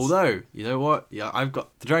dragons. Although, you know what? Yeah,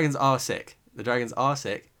 the dragons are sick.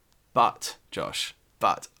 But Josh,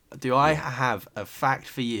 do I have a fact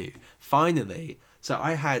for you? Finally,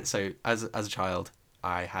 as a child,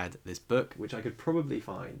 I had this book, which I could probably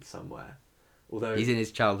find somewhere. Although he's in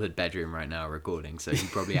his childhood bedroom right now recording, so he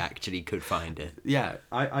probably actually could find it. Yeah,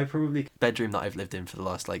 I probably... Bedroom that I've lived in for the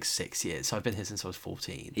last, 6 years. So I've been here since I was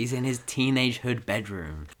 14. He's in his teenagehood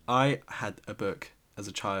bedroom. I had a book as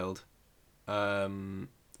a child,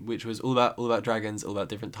 which was all about dragons, all about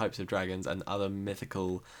different types of dragons and other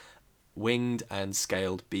mythical winged and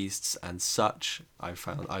scaled beasts and such. I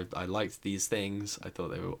liked these things. I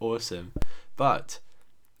thought they were awesome. But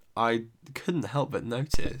I couldn't help but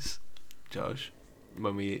notice, Josh,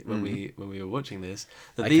 when we were watching this,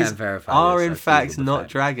 that these are in fact not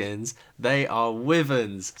dragons, they are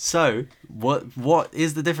wyverns. So what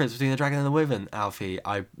is the difference between a dragon and a wyvern, Alfie?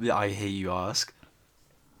 I hear you ask.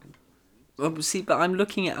 Well, see, but I'm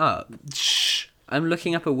looking it up. Shh. I'm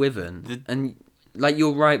looking up a wyvern, and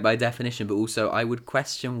you're right by definition, but also I would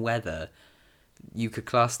question whether you could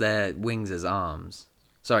class their wings as arms.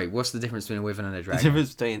 Sorry, what's the difference between a wyvern and a dragon? The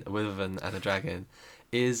difference between a wyvern and a dragon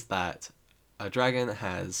is that a dragon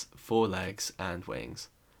has 4 legs and wings.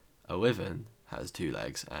 A wyvern has 2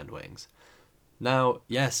 legs and wings. Now,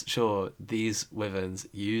 yes, sure, these wyverns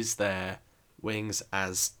use their wings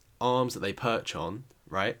as arms that they perch on,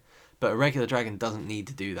 right? But a regular dragon doesn't need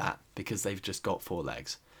to do that because they've just got 4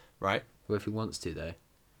 legs, right? Well, if he wants to, though.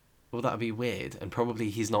 Well, that would be weird, and probably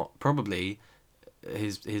he's not. Probably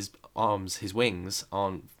his arms, his wings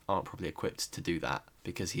aren't probably equipped to do that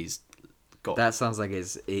because he's got. That sounds like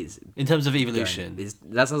it's in terms of evolution.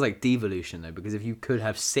 That sounds like devolution though, because if you could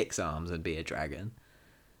have 6 arms and be a dragon.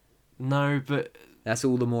 No, but that's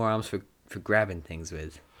all the more arms for grabbing things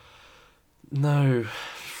with. No.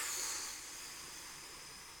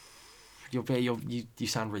 You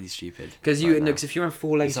sound really stupid. Because if you're on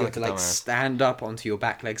 4 legs, you have to stand up onto your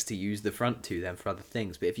back legs to use the front 2 then for other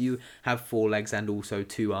things. But if you have 4 legs and also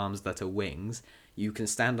 2 arms that are wings, you can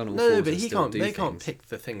stand on all 4. No, but they can't pick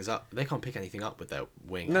the things up. They can't pick anything up with their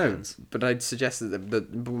wing hands. But I'd suggest that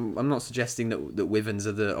I'm not suggesting that wyverns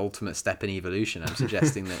are the ultimate step in evolution. I'm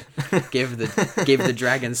suggesting that give the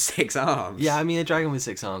dragon 6 arms. Yeah, I mean a dragon with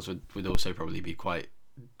 6 arms would also probably be quite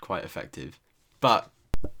effective, but.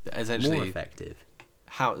 Essentially, more effective.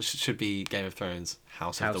 How should be Game of Thrones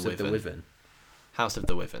House of the Wyvern. House of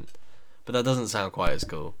the Wyvern, but that doesn't sound quite as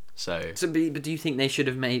cool. So but do you think they should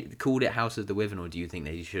have called it House of the Wyvern, or do you think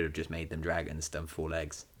they should have just made them dragons, done 4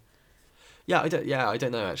 legs? I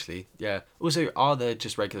don't know actually. Yeah. Also, are there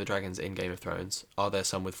just regular dragons in Game of Thrones? Are there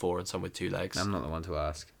some with 4 and some with 2 legs? I'm not the one to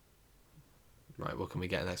ask. Right. Well, can we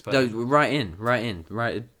get an explanation? No, write in.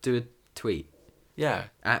 Do a tweet. Yeah.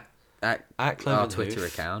 At our Twitter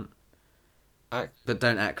account. But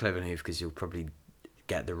don't at Clevenhoof because you'll probably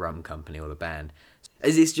get the rum company or the band.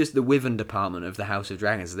 Is this just the wyvern department of the House of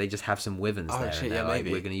Dragons? They just have some wyverns there. Shit, and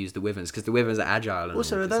maybe. We're going to use the wyverns because the wyverns are agile. And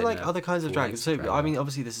also, are there other kinds of dragons? So, I mean,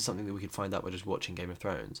 obviously this is something that we could find out by just watching Game of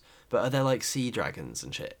Thrones. But are there sea dragons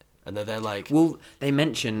and shit? And are there Well, they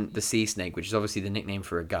mention the sea snake, which is obviously the nickname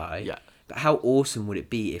for a guy. Yeah. But how awesome would it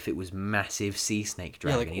be if it was massive sea snake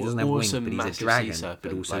dragon? Yeah, he doesn't have wings, but he's a dragon. Serpent,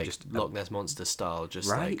 but also just Loch Ness Monster style, just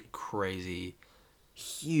crazy,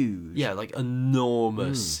 huge. Yeah,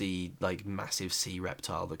 enormous sea, massive sea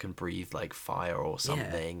reptile that can breathe fire or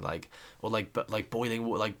something, boiling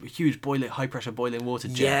water, huge high pressure boiling water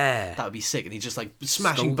jet. Yeah, that would be sick. And he's just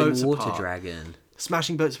smashing boats apart. Water dragon.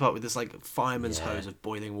 Smashing boats apart with this fireman's hose of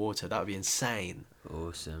boiling water. That would be insane.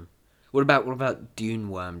 Awesome. What about Dune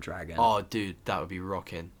Worm Dragon? Oh, dude, that would be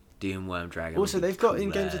rocking. Dune Worm Dragon. Also, they've got in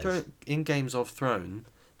Games of Thrones,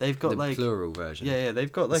 they've got the plural version. Yeah,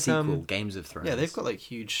 they've got sequel, Games of Thrones. Yeah, they've got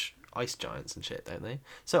huge ice giants and shit, don't they?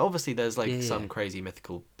 So obviously there's some crazy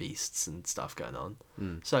mythical beasts and stuff going on.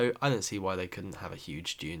 So I don't see why they couldn't have a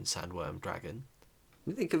huge Dune sandworm dragon.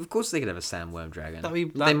 Of course they could have a sandworm dragon.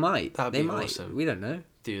 They might. That'd be awesome. We don't know.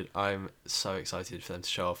 Dude, I'm so excited for them to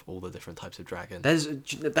show off all the different types of dragon.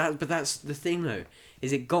 But that's the thing though,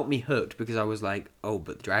 is it got me hooked because I was like, oh,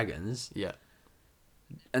 but dragons. Yeah.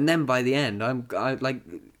 And then by the end, I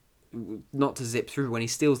not to zip through when he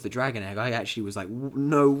steals the dragon egg. I actually was like,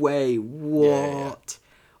 no way, what,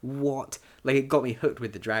 what? It got me hooked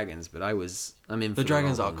with the dragons. But I'm in. The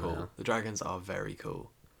dragons are cool. Now. The dragons are very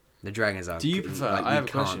cool. The dragons are. Do you prefer? I have a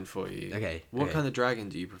question for you. Okay. What kind of dragon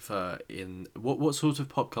do you prefer? What sort of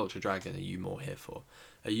pop culture dragon are you more here for?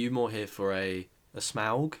 Are you more here for a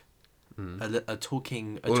Smaug, a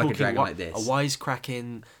talking a dragon like this, a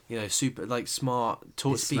wisecracking, super smart,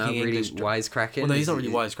 speaking really English, wisecracking? Well, no, he's not really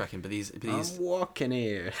wisecracking, but he's. I'm walking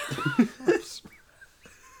here.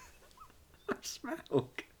 Smaug.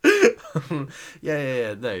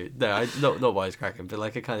 Yeah. No, not wisecracking,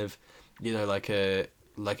 but a kind of,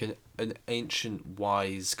 like an ancient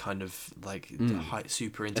wise kind of like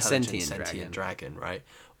super intelligent sentient dragon, right?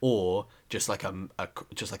 Or just like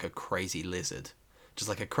a crazy lizard. Just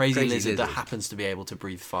like a crazy lizard that happens to be able to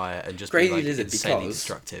breathe fire and just be like insanely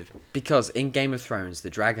destructive. Because in Game of Thrones, the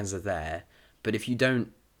dragons are there, but if you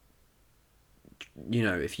don't,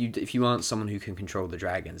 if you aren't someone who can control the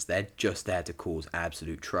dragons, they're just there to cause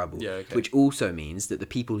absolute trouble. Yeah, okay. Which also means that the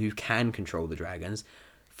people who can control the dragons,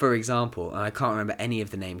 for example, and I can't remember any of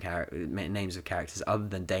the names of characters other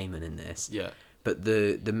than Daemon in this. Yeah. But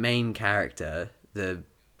the main character, the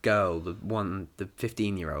girl, the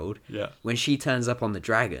 15-year-old, when she turns up on the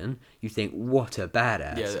dragon, you think, what a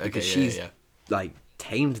badass. Yeah, okay, because she's like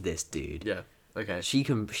tamed this dude. Yeah. Okay. She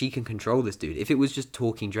can control this dude. If it was just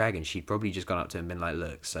talking dragon, she'd probably just gone up to him and been like,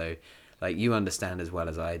 look, so like you understand as well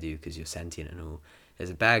as I do because you're sentient and all. There's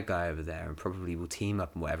a bad guy over there and probably will team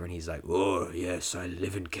up and whatever, and he's like, oh yes, I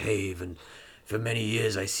live in cave and for many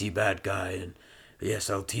years I see bad guy and yes,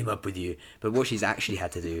 I'll team up with you. But what she's actually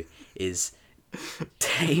had to do is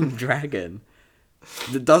tame dragon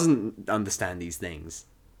that doesn't understand these things.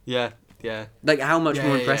 Yeah. Like how much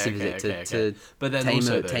more impressive is it to but then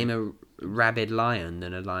tame a rabid lion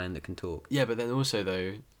than a lion that can talk? Yeah, but then also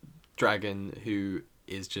though, dragon who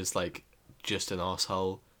is just an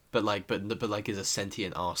arsehole, but is a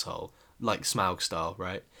sentient arsehole, like Smaug style,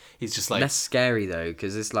 right? He's just like less scary though,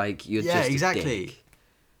 because it's like you're just exactly. A dick.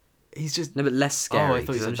 He's just no, but less scary. Oh, I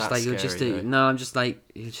thought you said I'm just like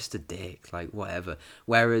you're just a dick, like whatever.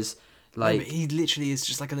 Whereas like no, but he literally is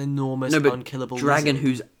just like an enormous unkillable dragon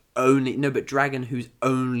lizard. Dragon whose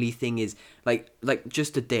only thing is like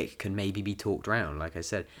just a dick can maybe be talked around, like I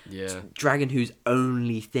said. Yeah. Dragon whose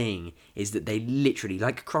only thing is that they literally,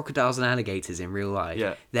 like crocodiles and alligators in real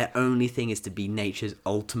life, their only thing is to be nature's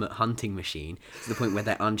ultimate hunting machine to the point where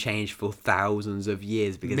they're unchanged for thousands of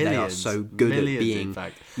years because they are so good at being in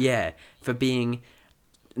fact.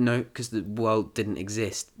 Because the world didn't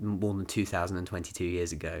exist more than 2022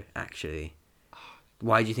 years ago, actually.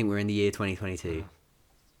 Why do you think we're in the year 2022?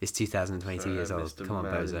 It's 2022 years old. Come on,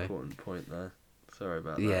 bozo. Important point there. Sorry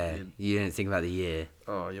about that. Yeah, you didn't think about the year.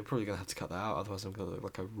 Oh, you're probably going to have to cut that out, otherwise I'm going to look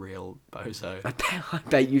like a real bozo. I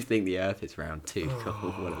bet you think the Earth is round too.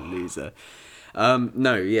 Oh, what a loser.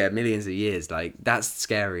 Millions of years. Like, that's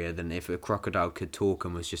scarier than if a crocodile could talk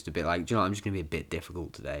and was just a bit like, do you know what, I'm just going to be a bit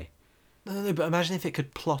difficult today. No, but imagine if it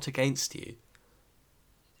could plot against you.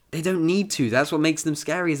 They don't need to. That's what makes them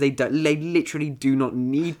scary, is they literally do not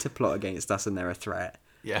need to plot against us and they're a threat.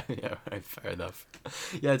 Yeah, right, fair enough.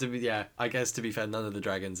 I guess to be fair, none of the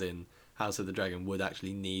dragons in House of the Dragon would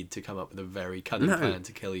actually need to come up with a very cunning plan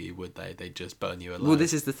to kill you, would they? They'd just burn you alive. Well,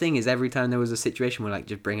 this is the thing, is every time there was a situation where, like,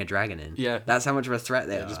 just bring a dragon in. Yeah. That's how much of a threat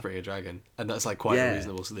they are. Just bring a dragon. And that's, like, quite a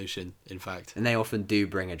reasonable solution, in fact. And they often do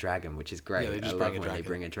bring a dragon, which is great. Yeah, they just they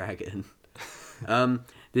bring a dragon.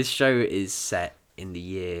 This show is set in the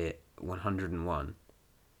year 101,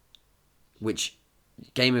 which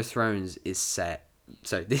Game of Thrones is set...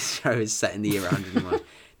 So this show is set in the year 101.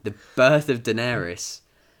 The birth of Daenerys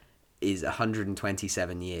is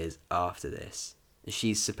 127 years after this.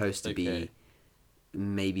 She's supposed to be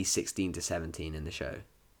maybe 16 to 17 in the show.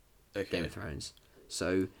 Game of Thrones.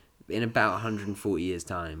 So in about 140 years'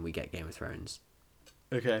 time, we get Game of Thrones.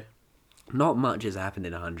 Okay. Not much has happened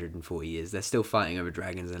in 140 years. They're still fighting over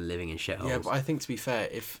dragons and living in shitholes. Yeah, but I think, to be fair,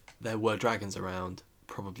 if there were dragons around...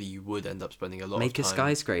 probably you would end up spending a lot of time... Make a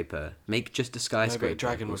skyscraper. Make just a skyscraper. No, but a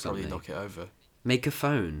dragon would probably knock it over. Make a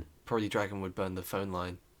phone. Probably dragon would burn the phone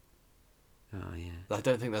line. Oh, yeah. I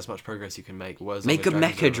don't think there's much progress you can make. Make a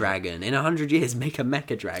mecha dragon. In 100 years, make a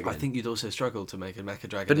mecha dragon. I think you'd also struggle to make a mecha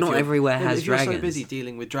dragon. But not everywhere has dragons. If you're so busy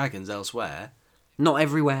dealing with dragons elsewhere... Not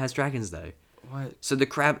everywhere has dragons, though. What? So the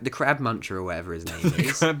crab muncher or whatever his name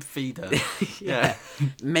is. Crab feeder. Yeah.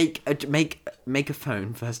 Make a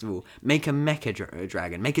phone first of all. Make a mecha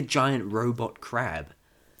dragon. Make a giant robot crab.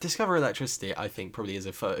 Discover electricity. I think probably is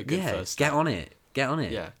a good first step. Get on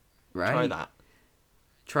it. Yeah. Right.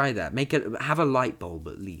 Try that. Have a light bulb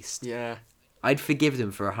at least. Yeah. I'd forgive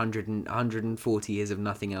them for 140 years of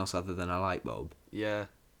nothing else other than a light bulb. Yeah.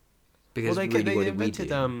 Because they invented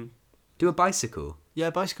do a bicycle. Yeah,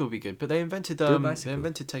 a bicycle would be good, but they invented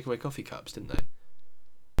takeaway coffee cups, didn't they?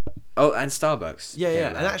 Oh, and Starbucks. Yeah,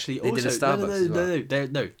 and actually they also did a Starbucks as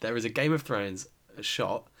well. There is a Game of Thrones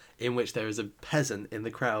shot in which there is a peasant in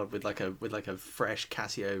the crowd with like a fresh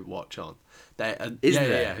Casio watch on. Is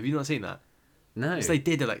there? Yeah. Have you not seen that? No. Because they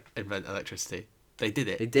did invent electricity. They did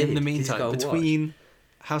it. They did. In the meantime, between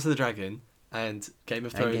House of the Dragon and Game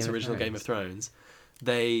of Thrones, original Game of Thrones,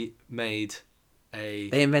 they made a...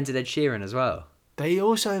 They invented Ed Sheeran as well. They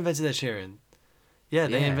also invented Ed Sheeran. Yeah,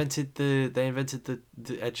 they invented the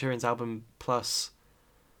Ed Sheeran's album Plus,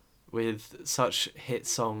 with such hit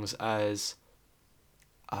songs as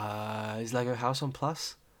is Lego House on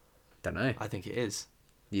Plus? Don't know. I think it is.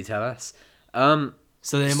 You tell us.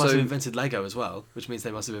 So they must have invented Lego as well, which means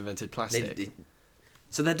they must have invented plastic.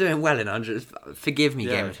 So they're doing well in 100. Forgive me,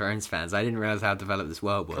 Game of Thrones fans. I didn't realise how developed this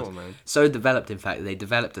world was. Come on, man. So developed, in fact, they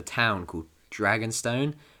developed a town called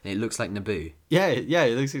Dragonstone, and it looks like Naboo. Yeah,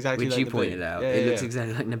 it looks exactly like Naboo. Which you pointed out. It looks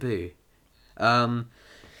exactly like Naboo.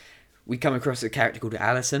 We come across a character called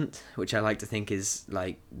Alicent, which I like to think is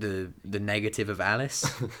like the negative of Alice.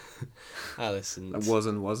 Alicent.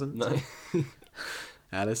 Wasn't. No.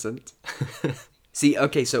 Alicent. See,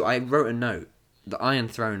 okay, so I wrote a note. The Iron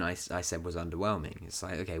Throne, I said, was underwhelming. It's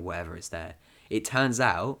like, okay, whatever, it's there. It turns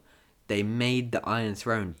out they made the Iron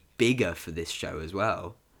Throne bigger for this show as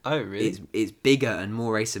well. Oh, really? It's bigger and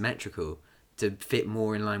more asymmetrical to fit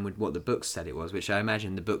more in line with what the books said it was, which I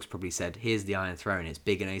imagine the books probably said, here's the Iron Throne, it's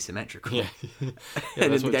big and asymmetrical. Yeah.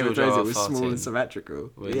 And in Game of Thrones it was R. small and symmetrical.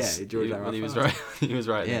 George R. R. He was right. He was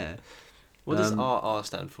right. Yeah. What does RR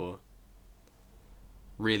stand for?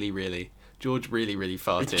 Really, really. George really, really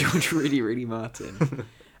farted. George really, really Martin.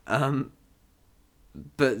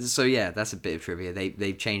 But so yeah, that's a bit of trivia.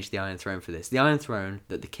 They've changed the Iron Throne for this. The Iron Throne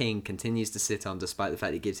that the king continues to sit on, despite the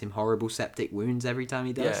fact it gives him horrible septic wounds every time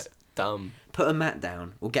he does. Yeah, dumb. Put a mat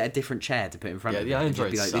down or get a different chair to put in front of him. Yeah, the Iron Throne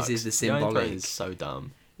be like, sucks. this is the symbolic. The Iron Throne is so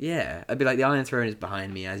dumb. Yeah, I'd be like, the Iron Throne is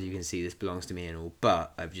behind me, as you can see. This belongs to me and all,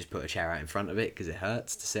 but I've just put a chair out in front of it because it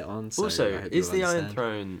hurts to sit on. So also, is the understand. Iron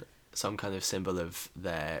Throne some kind of symbol of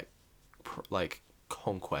their like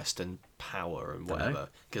conquest and power and whatever?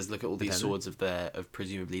 Because look at all these swords of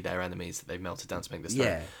presumably their enemies that they've melted down to make this throne.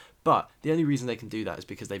 Yeah. But the only reason they can do that is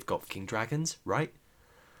because they've got king dragons, right?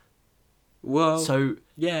 Well, so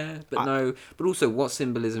yeah, but no. But also, what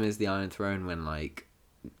symbolism is the Iron Throne when like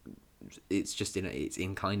it's just it's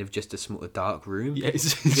in kind of just a dark room? Yeah,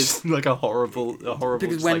 it's like a horrible.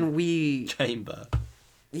 Because when we chamber.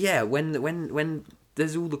 Yeah, when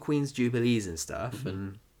there's all the Queen's Jubilees and stuff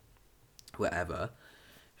and whatever.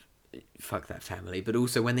 Fuck that family. But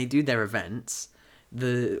also when they do their events,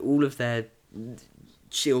 all of their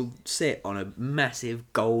she'll sit on a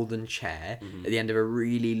massive golden chair at the end of a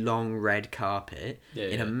really long red carpet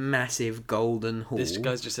in a massive golden hall. This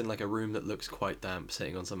guy's just in like a room that looks quite damp,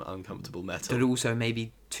 sitting on some uncomfortable metal. But also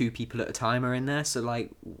maybe 2 people at a time are in there, so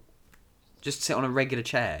like just sit on a regular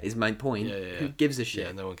chair is my point. Yeah. Who gives a shit?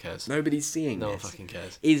 Yeah, no one cares. Nobody's seeing no this. No one fucking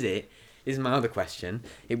cares. Is my other question.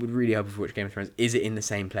 It would really help if we watch Game of Thrones. Is it in the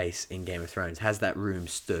same place in Game of Thrones? Has that room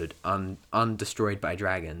stood undestroyed by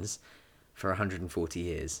dragons for 140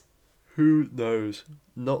 years? Who knows?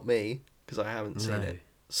 Not me, because I haven't seen it.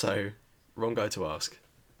 So, wrong guy to ask.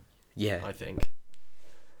 Yeah, I think.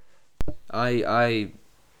 Have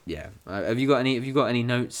you got any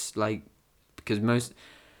notes? Like, because most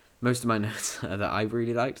of my notes are that I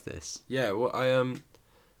really liked this. Yeah, well,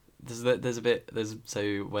 there's a bit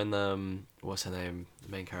so when what's her name, the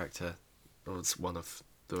main character, or it's one of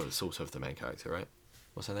the sort of the main character, right?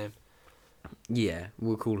 What's her name? Yeah,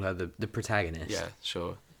 we'll call her the protagonist. Yeah,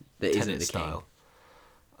 sure. That Tenet isn't the style.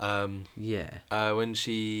 Yeah. When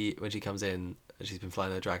she comes in and she's been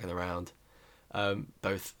flying the dragon around,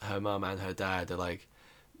 both her mum and her dad are like,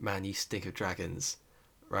 "Man, you stink of dragons,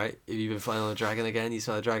 right? Have you been flying on a dragon again? You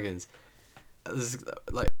smell of dragons." This is,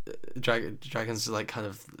 like dragons like kind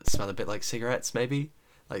of smell a bit like cigarettes, maybe.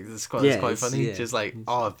 Like it's quite funny. Yeah. Just like,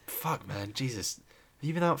 oh fuck, man, Jesus, have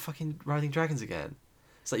you been out fucking riding dragons again?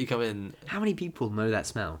 It's like you come in. How many people know that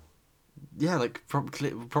smell? Yeah, like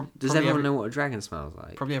does everyone know what a dragon smells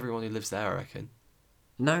like? Probably everyone who lives there, I reckon.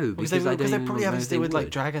 No, because they don't probably have to deal with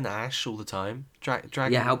like dragon ash all the time.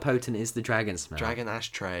 Dragon. Yeah, how potent is the dragon smell? Dragon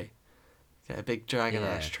ash tray. Get a big dragon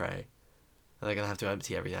ash tray, and they're gonna have to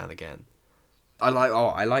empty every now and again. I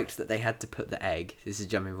liked that they had to put the egg. This is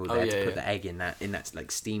jumping forward. They had to put the egg in that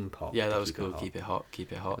like steam pot. Yeah, that was cool. Keep it hot.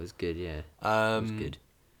 That was good. Yeah. That was good.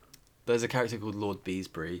 There's a character called Lord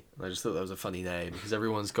Beesbury, and I just thought that was a funny name because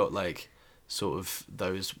everyone's got like sort of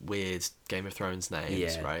those weird Game of Thrones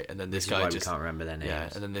names, right? And then this guy just can't remember their names. Yeah,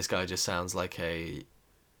 and then this guy just sounds like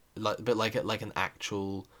like an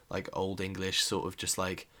actual like old English sort of just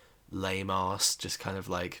like lame ass, just kind of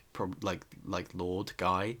like like Lord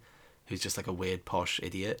guy. Who's just like a weird posh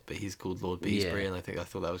idiot, but he's called Lord Beesbury, and I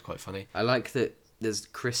thought that was quite funny. I like that there's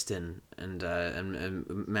Kristen, and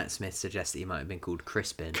Matt Smith suggests that he might have been called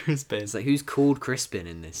Crispin. Crispin. It's like, who's called Crispin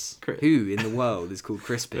in this? Who in the world is called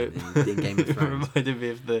Crispin in Game of Thrones? It reminded me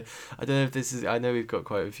of I don't know if this is... I know we've got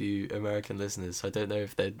quite a few American listeners, so I don't know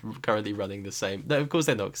if they're currently running the same... No, of course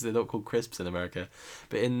they're not, because they're not called crisps in America.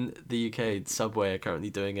 But in the UK, Subway are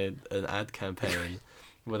currently doing an ad campaign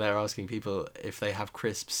where they're asking people if they have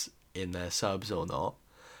crisps in their subs or not.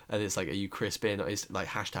 And it's like, are you crisp in? Or it's like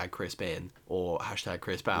hashtag crisp in or hashtag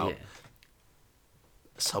crisp out. Yeah.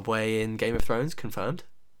 Subway in Game of Thrones, confirmed.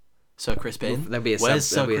 Sir Crisp in. There'll be a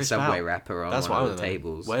Subway wrapper on one of the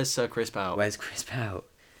tables. Where's Sir Crisp out? Where's Crisp out?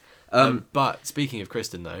 But speaking of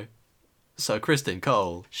Kristen, though, Sir Kristen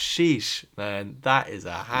Cole, sheesh, man, that is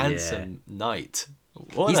a handsome knight.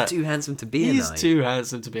 He's too handsome to be a knight. He's too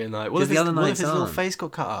handsome to be a knight. What if his little face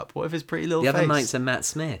got cut up? What if his pretty little face... The other knights are Matt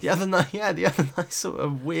Smith. The other knight's sort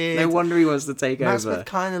of weird. No wonder he wants to take over. Matt Smith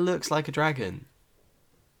kind of looks like a dragon.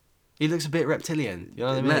 He looks a bit reptilian. You know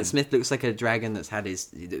what I mean? Matt Smith looks like a dragon that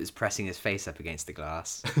was pressing his face up against the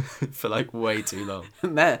glass for like way too long.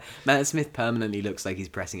 Matt Smith permanently looks like he's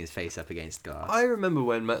pressing his face up against glass. I remember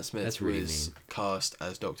when Matt Smith was cast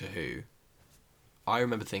as Doctor Who. I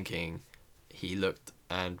remember thinking he looked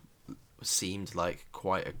and seemed like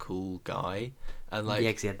quite a cool guy, and like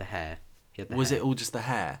because he had the hair. Was it all just the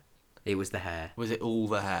hair? It was the hair. Was it all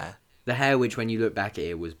the hair? The hair, which when you look back at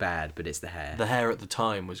it, was bad, but it's the hair. The hair at the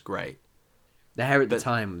time was great. The hair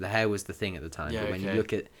was the thing at the time. Yeah, but when you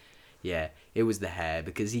look at, it was the hair,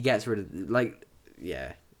 because he gets rid of, look,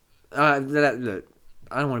 I don't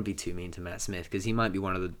want to be too mean to Matt Smith, because he might be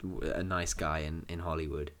a nice guy in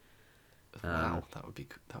Hollywood. Wow, that would be.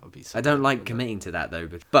 I don't like committing to that though,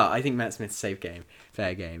 but I think Matt Smith's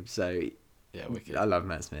fair game. So yeah, wicked. I love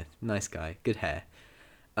Matt Smith, nice guy, good hair.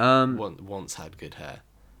 Once had good hair.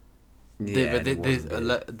 Yeah,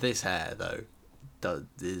 this hair though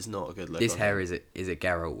is not a good look. This hair is a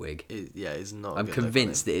Geralt wig. It's not. I'm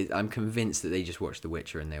convinced that they just watched The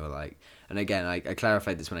Witcher and they were like. And again, I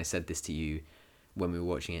clarified this when I said this to you when we were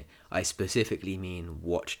watching it. I specifically mean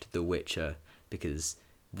watched The Witcher because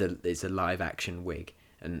it's a live action wig.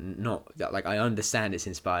 And not like I understand it's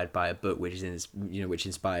inspired by a book which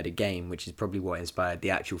inspired a game, which is probably what inspired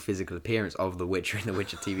the actual physical appearance of The Witcher in the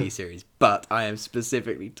Witcher TV series. But I am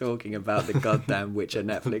specifically talking about the goddamn Witcher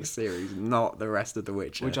Netflix series, not the rest of The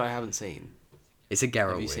Witcher, which I haven't seen. It's a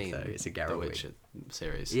Geralt wig, though. It's a Geralt wig. The Witcher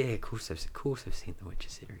series. Yeah, of course I've seen the Witcher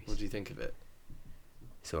series. What do you think of it?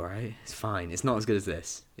 It's alright. It's fine. It's not as good as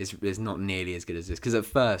this. It's not nearly as good as this. Because at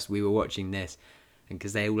first we were watching this, and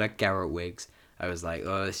because they all had Geralt wigs, I was like,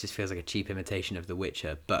 oh, this just feels like a cheap imitation of The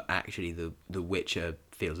Witcher, but actually The Witcher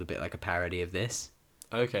feels a bit like a parody of this.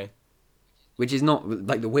 Okay. Which is not,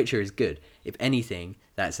 like, The Witcher is good. If anything,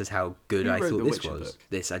 that says how good I thought this was.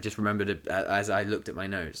 Book? I just remembered it as I looked at my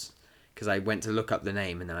notes, because I went to look up the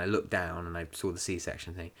name, and then I looked down, and I saw the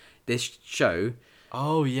C-section thing. This show...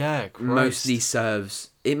 Oh, yeah, mostly serves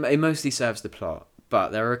the plot, but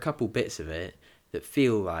there are a couple bits of it that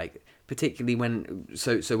feel like... Particularly when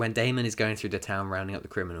Damon is going through the town rounding up the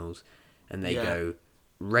criminals, and they go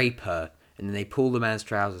rape her, and then they pull the man's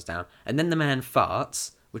trousers down, and then the man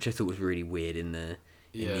farts, which I thought was really weird in the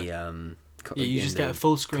you just get a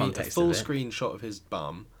full screen shot of his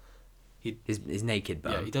bum, his naked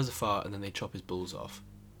bum. Yeah, he does a fart, and then they chop his balls off.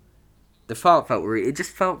 The fart felt weird. It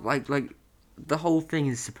just felt like the whole thing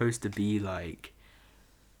is supposed to be like.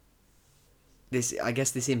 This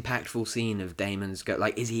impactful scene of Damon's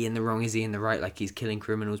is he in the wrong? Is he in the right? Like, he's killing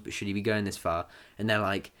criminals, but should he be going this far? And they're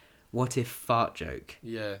like, what if fart joke?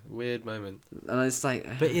 Yeah, weird moment. And it's like...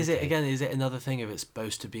 But is it another thing if it's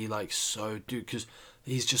supposed to be like so... Dude, because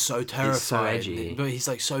he's just so terrified. It's so edgy. But he's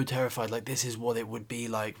like so terrified, like this is what it would be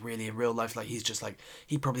like really in real life. Like he's just like,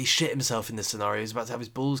 he probably shit himself in this scenario. He's about to have his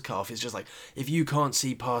balls cut off. It's just like, if you can't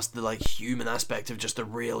see past the like human aspect of just the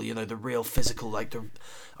real, the real physical, like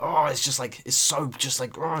it's just like, it's so just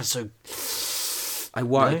like, it's so... I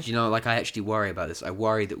worry, I actually worry about this. I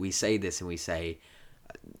worry that we say this and we say...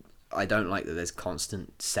 I don't like that there's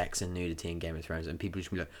constant sex and nudity in Game of Thrones, and people just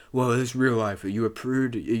be like, well, it's real life. Are you a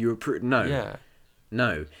prude? No. Yeah.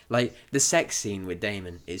 No. Like, the sex scene with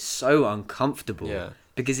Damon is so uncomfortable. Yeah.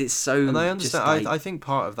 Because it's so... And I understand. I think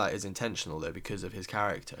part of that is intentional, though, because of his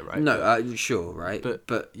character, right? No, sure, right?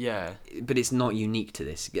 But yeah. But it's not unique to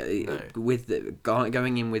this. No. With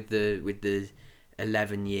going in with the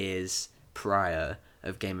 11 years prior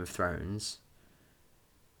of Game of Thrones,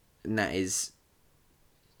 and that is...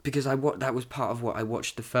 Because that was part of what I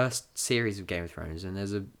watched the first series of Game of Thrones, and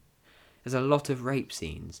there's There's a lot of rape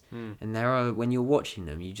scenes, and there are, when you're watching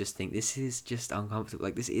them, you just think this is just uncomfortable.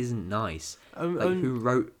 Like, this isn't nice. Who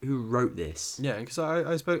wrote this? Yeah, because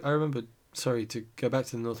I remember. Sorry to go back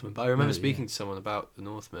to the Northman, but I remember speaking to someone about the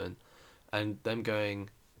Northman, and them going,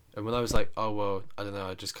 and when I was like, oh well, I don't know,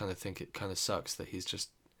 I just kind of think it kind of sucks that he's just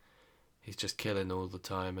killing all the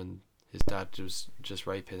time, and his dad was just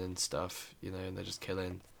raping and stuff, you know, and they're just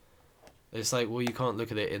killing. It's like, well, you can't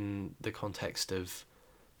look at it in the context of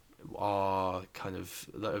our kind of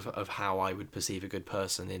how I would perceive a good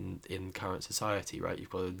person in current society, right?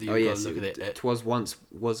 You've got to look at it. It was once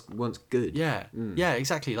good. Yeah, yeah,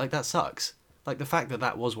 exactly. Like, that sucks. Like, the fact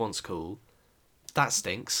that was once cool, that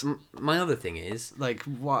stinks. My other thing is, like,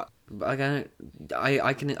 what? I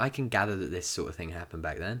can gather that this sort of thing happened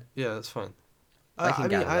back then. Yeah, that's fine. I can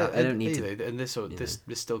gather that. I don't need to. And this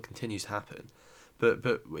still continues to happen.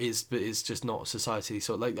 But it's just not society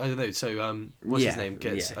sort of, like, I don't know. So what's his name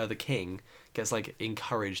gets the king gets like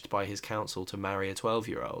encouraged by his council to marry a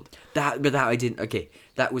 12-year-old. That I didn't. Okay,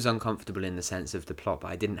 that was uncomfortable in the sense of the plot,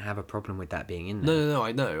 but I didn't have a problem with that being in there. No.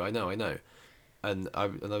 I know. And I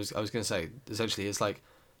was going to say, essentially, it's like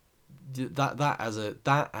that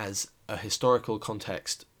as a historical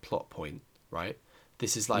context plot point, right?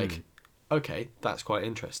 This is like, okay, that's quite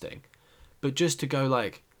interesting, but just to go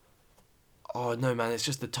like, oh no, man, it's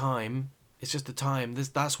just the time.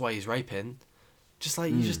 That's why he's raping. Just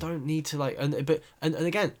like, you just don't need to, like, and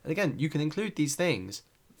again, you can include these things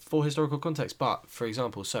for historical context. But for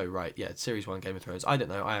example, series 1 Game of Thrones. I don't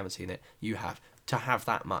know, I haven't seen it. You have. To have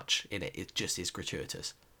that much in it just is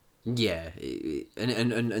gratuitous. Yeah, and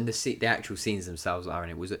the actual scenes themselves are,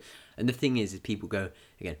 and it was, and the thing is people go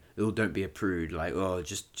again, oh, don't be a prude, like, oh,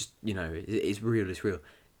 just you know, it's real.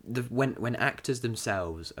 When actors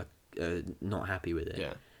themselves are not happy with it,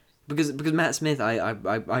 yeah, because Matt Smith,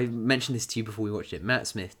 I mentioned this to you before we watched it. Matt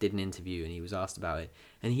Smith did an interview and he was asked about it,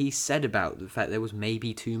 and he said about the fact there was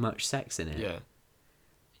maybe too much sex in it. Yeah.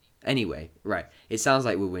 Anyway, right. It sounds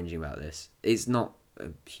like we're whinging about this. It's not a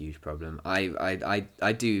huge problem. I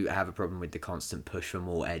do have a problem with the constant push for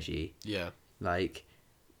more edgy. Yeah. Like,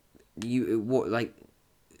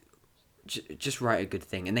 just write a good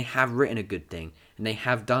thing. And they have written a good thing. And they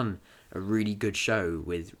have done a really good show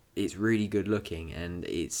with, it's really good looking, and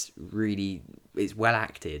it's well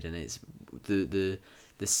acted, and it's the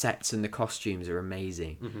sets and the costumes are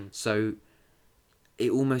amazing. Mm-hmm. So it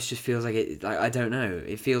almost just feels like it. Like, I don't know.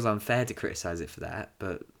 It feels unfair to criticize it for that,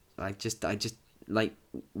 but I just like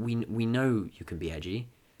we know you can be edgy.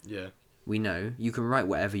 Yeah. We know you can write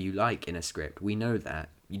whatever you like in a script. We know that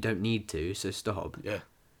you don't need to. So stop. Yeah.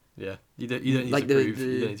 Yeah. You don't need like you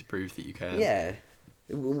don't need to prove that you can. Yeah.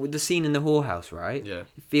 The scene in the whorehouse, right? Yeah.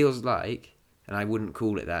 It feels like, and I wouldn't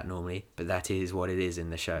call it that normally, but that is what it is in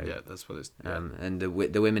the show. Yeah, that's what it's. Yeah. And the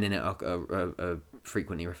women in it are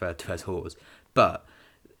frequently referred to as whores. But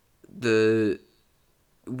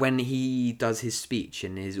when he does his speech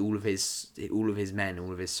and all of his men,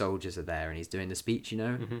 all of his soldiers are there, and he's doing the speech, you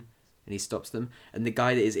know, and he stops them, and the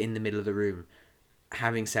guy that is in the middle of the room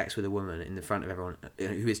having sex with a woman in the front of everyone,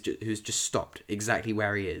 who's just stopped exactly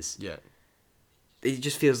where he is. Yeah. It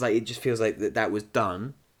just feels like that was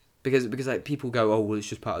done, because like people go, oh well, it's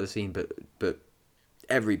just part of the scene, but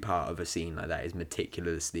every part of a scene like that is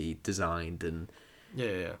meticulously designed and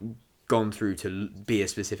gone through to be a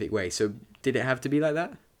specific way. So did it have to be like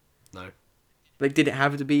that? No. Like, did it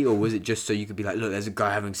have to be, or was it just so you could be like, look, there's a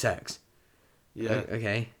guy having sex? Yeah.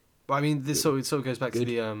 Okay. But I mean, this sort of goes back to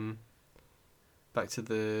the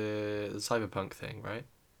cyberpunk thing, right?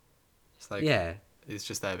 It's like, yeah, it's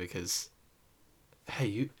just there because, hey,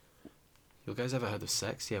 you guys ever heard of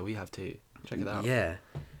sex? Yeah, we have too. Check it out. Yeah.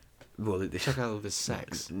 Well, check out all this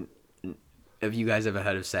sex. Have you guys ever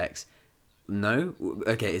heard of sex? No?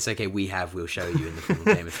 Okay, it's okay, we'll show you in the film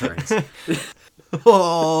Game of Thrones.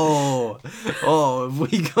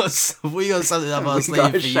 we got something up our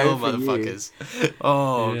sleeve for you, motherfuckers.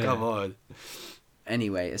 Come on.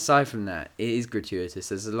 Anyway, aside from that, it is gratuitous.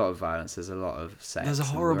 There's a lot of violence. There's a lot of sex. There's a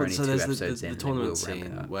horrible. So there's the tournament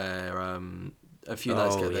scene where a few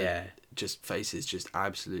lads get their just faces just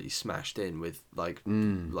absolutely smashed in with like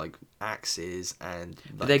axes and.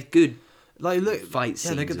 Like, but they're good. Like, look, fight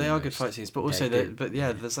scenes. Yeah, they are good fight scenes, but also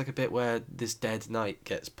there's like a bit where this dead knight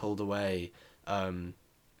gets pulled away, and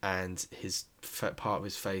his part of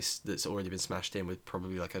his face that's already been smashed in with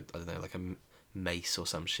probably like a mace or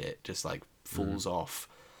some shit just like falls off,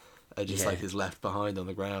 and just like is left behind on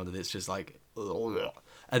the ground, and it's just like,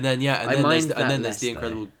 and then there's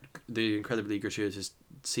the incredibly gratuitous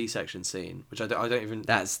C-section scene, which I don't even.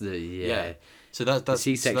 That's the So that's the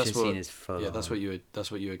C-section so scene is full. Yeah, that's what you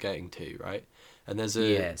were getting to, right? And there's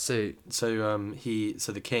a So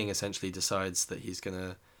the king essentially decides that he's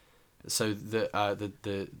gonna. So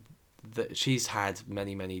she's had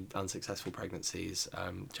many unsuccessful pregnancies,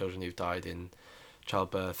 children who've died in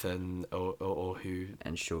childbirth or who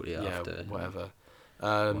and shortly after whatever.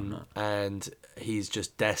 And he's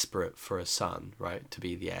just desperate for a son, right, to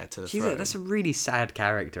be the heir to the throne. That's a really sad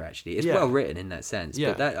character, actually. It's well written in that sense,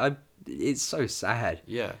 but it's so sad.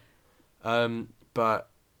 Yeah, but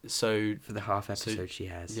so for the half episode she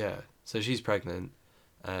has. Yeah, so she's pregnant,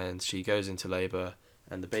 and she goes into labour,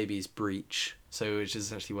 and the baby's breech. So which is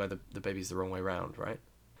essentially where the baby's the wrong way round, right?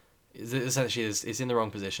 Essentially, it's in the wrong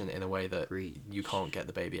position in a way that you can't get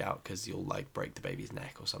the baby out because you'll like break the baby's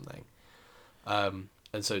neck or something. And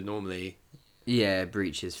so normally,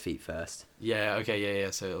 breech is feet first. Yeah. Okay. Yeah.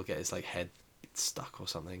 So it'll get its like head stuck or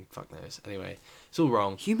something. Fuck knows. Anyway, it's all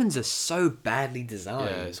wrong. Humans are so badly designed.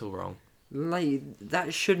 Yeah, it's all wrong. Like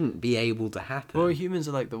that shouldn't be able to happen. Well, humans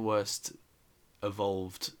are like the worst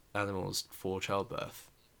evolved animals for childbirth.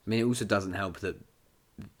 I mean, it also doesn't help that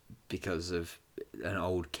because of an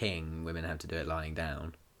old king, women have to do it lying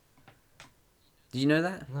down. Did you know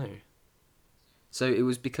that? No. So it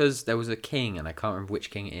was because there was a king, and I can't remember which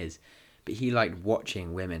king it is, but he liked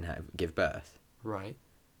watching women give birth. Right.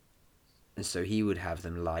 And so he would have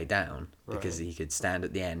them lie down because he could stand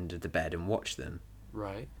at the end of the bed and watch them.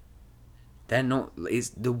 Right. It's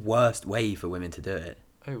the worst way for women to do it.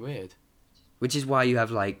 Oh, weird. Which is why you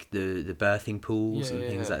have like the birthing pools and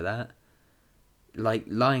things like that. Like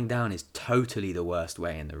lying down is totally the worst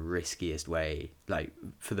way and the riskiest way, like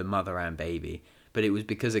for the mother and baby. But it was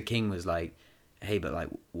because a king was like, hey, but like,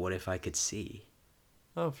 what if I could see?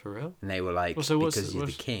 Oh, for real? And they were like, because you're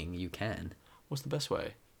the king, you can. What's the best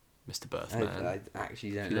way, Mr. Birthman? I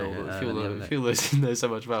actually don't know. I feel like you know so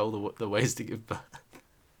much about all the ways to give birth.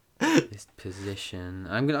 This position,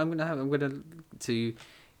 I'm gonna to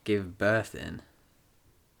give birth in.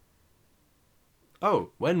 Oh,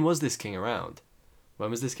 when was this king around? When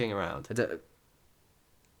was this king around?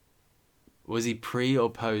 Was he pre or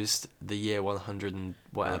post the year 100 and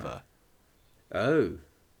whatever? Oh.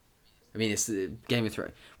 I mean, it's Game of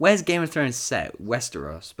Thrones. Where's Game of Thrones set?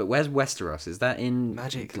 Westeros. But where's Westeros? Is that in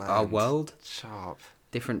Magic Land. Our world? Sharp.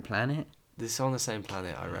 Different planet? This is on the same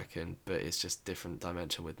planet, I reckon, but it's just different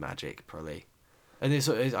dimension with magic, probably. And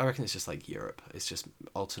I reckon it's just like Europe. It's just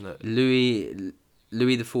alternate. Louis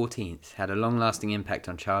XIV had a long-lasting impact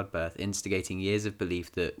on childbirth, instigating years of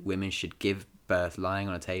belief that women should give birth lying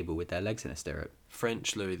on a table with their legs in a stirrup.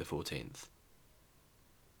 French Louis XIV.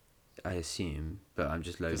 I assume, but I'm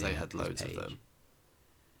just loading. Because they had loads of them.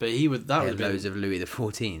 But he would. That would have loads of Louis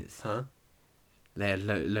XIV. Huh? They had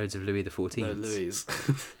loads of Louis XIV. No, Louis.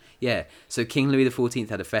 Yeah, so King Louis XIV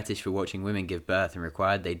had a fetish for watching women give birth and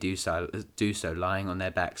required they do so lying on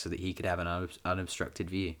their backs so that he could have an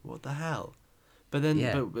unobstructed view. What the hell? But then,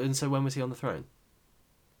 and so when was he on the throne?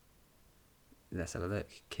 Let's have a look.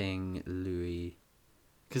 King Louis.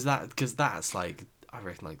 Because that's like, I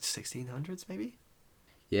reckon like 1600s maybe?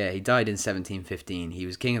 Yeah, he died in 1715. He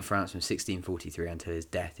was king of France from 1643 until his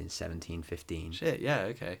death in 1715. Shit, yeah,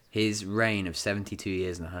 okay. His reign of 72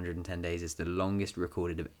 years and 110 days is the longest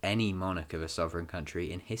recorded of any monarch of a sovereign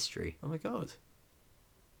country in history. Oh my god.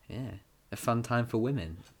 Yeah, a fun time for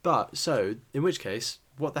women. But, so, in which case,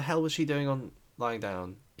 what the hell was she doing on lying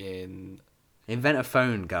down in... Invent a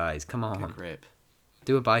phone, guys, come on. Good grip.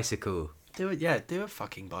 Do a bicycle. Do a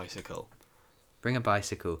fucking bicycle. Bring a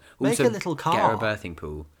bicycle. Make also, a little car. Get her a birthing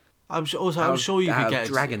pool. I'm sure you could get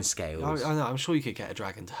dragon scales. I know. I'm sure you could get a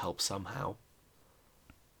dragon to help somehow.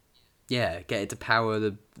 Yeah, get it to power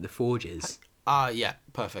the forges. Yeah,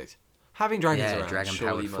 perfect. Having dragons around dragon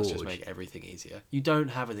surely powered must just forge. make everything easier. You don't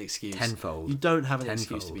have an excuse. Tenfold. You don't have an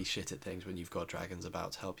excuse to be shit at things when you've got dragons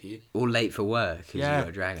about to help you. Or late for work because you've got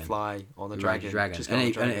a dragon. Fly on a dragon. Just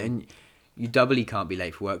and you doubly can't be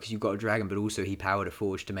late for work because you've got a dragon, but also he powered a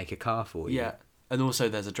forge to make a car for you. Yeah, and also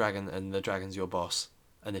there's a dragon, and the dragon's your boss.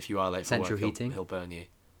 And if you are late for Central work, heating. He'll burn you.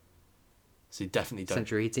 So you definitely don't.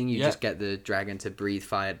 Central heating, you just get the dragon to breathe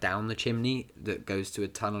fire down the chimney that goes to a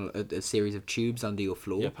tunnel, a series of tubes under your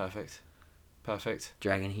floor. Yeah, perfect.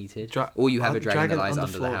 Dragon heated. Or you have a dragon that lies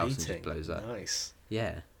under the house and just blows up. Nice.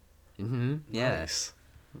 Yeah. Yeah. Nice.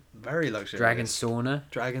 Very luxurious. Dragon sauna.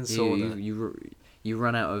 Dragon sauna. You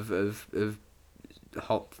run out of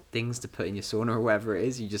hot things to put in your sauna or whatever it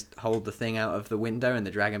is. You just hold the thing out of the window and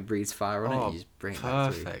the dragon breathes fire on it. You just bring it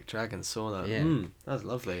back through. Perfect. Dragon sauna. Yeah. That's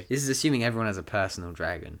lovely. This is assuming everyone has a personal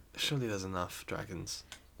dragon. Surely there's enough dragons.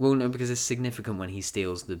 Well, no, because it's significant when he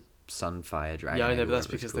steals the Sunfire dragon. Yeah, I know, but that's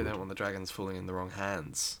because they don't want the dragons falling in the wrong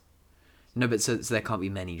hands. No, but so there can't be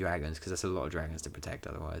many dragons because that's a lot of dragons to protect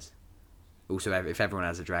otherwise. Also, if everyone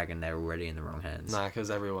has a dragon, they're already in the wrong hands. Nah,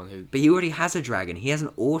 because everyone who... But he already has a dragon. He has an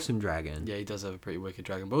awesome dragon. Yeah, he does have a pretty wicked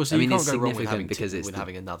dragon. But also, you can't go wrong with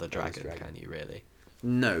having another dragon, can you, really?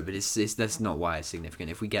 No, but it's that's not why it's significant.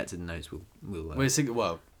 If we get to the notes, we'll it's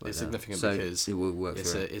significant so because we'll work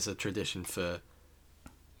it's a tradition for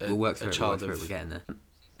we'll work through it. We're getting there.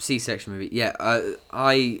 C-section movie. Yeah,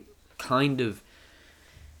 I kind of...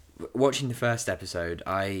 Watching the first episode,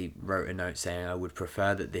 I wrote a note saying I would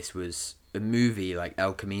prefer that this was a movie like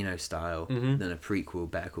El Camino style than a prequel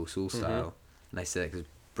Better Call Saul style. And I said because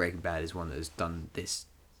Breaking Bad is one that has done this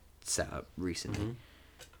setup recently.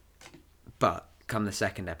 But come the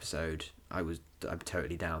second episode, I'm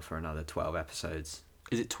totally down for another 12 episodes.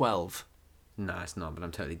 Is it 12? No, it's not, but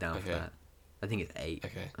I'm totally down for that. I think it's 8.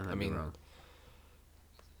 Okay, I mean, wrong.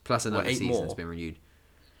 Plus another season that's been renewed.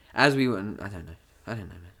 I don't know, man. I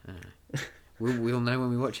don't know. We'll know when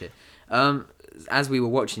we watch it. As we were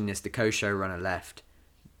watching this, the co-showrunner left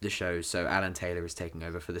the show, so Alan Taylor is taking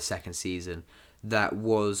over for the second season. That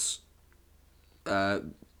was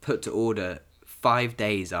put to order 5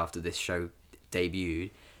 days after this show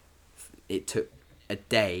debuted. It took a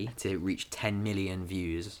day to reach 10 million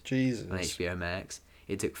views on HBO Max.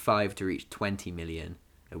 It took 5 to reach 20 million,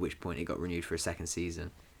 at which point it got renewed for a second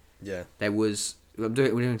season. Yeah. There was... We're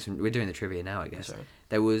doing the trivia now, I guess. Sorry.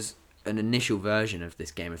 There was an initial version of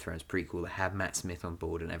this Game of Thrones prequel that had Matt Smith on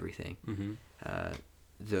board and everything.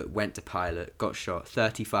 That went to pilot, got shot.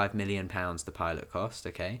 £35 million the pilot cost.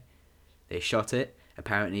 Okay, they shot it.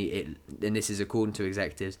 Apparently, and this is according to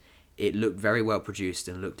executives, it looked very well produced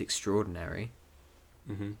and looked extraordinary.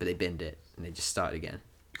 But they binned it and they just started again.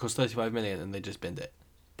 It cost $35 million and they just binned it.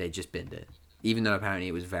 They just binned it, even though apparently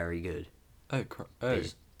it was very good.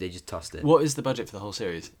 They just tossed it. What is the budget for the whole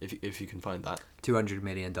series, if you can find that? $200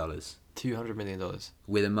 million. $200 million.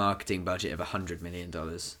 With a marketing budget of $100 million.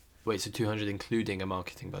 Wait, so 200 including a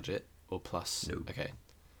marketing budget or plus? No. Okay.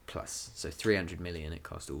 Plus, so $300 million it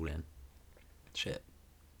cost all in. Shit.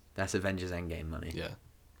 That's Avengers Endgame money. Yeah.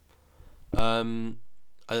 I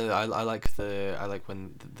like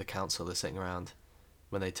when the council is sitting around.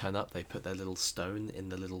 When they turn up, they put their little stone in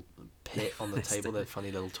the little pit on the table. Their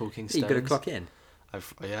funny little talking stones. You've got to clock in. I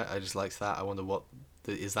just liked that. I wonder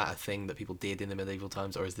is that a thing that people did in the medieval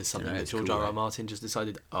times, or is this something that George R.R. Martin just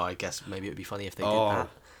decided? Oh, I guess maybe it'd be funny if they did that.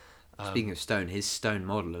 Speaking of stone, his stone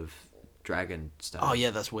model of dragon stone. Oh yeah,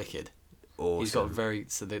 that's wicked. Awesome. He's got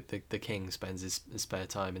the king spends his spare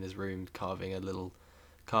time in his room carving a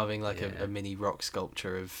mini rock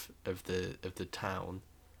sculpture of the town,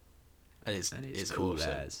 and it's cool.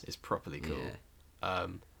 Awesome. It's properly cool. Yeah.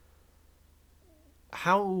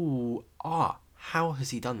 How has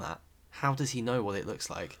he done that? How does he know what it looks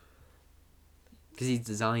like? Because he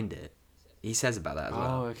designed it. He says about that as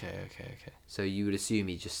well. Oh, okay. So you would assume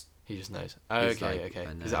he just knows. Oh, okay.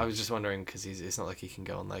 Because I was just wondering, because it's not like he can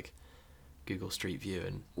go on like Google Street View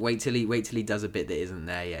and wait till he does a bit that isn't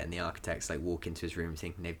there yet, and the architects like walk into his room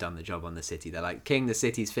thinking they've done the job on the city. They're like, "King, the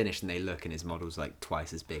city's finished," and they look, and his model's like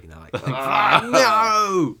twice as big, and they're like,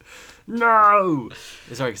 no.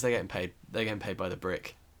 Sorry, because they're getting paid. They're getting paid by the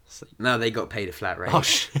brick. So... No, they got paid a flat rate. Oh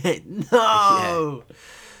shit! No.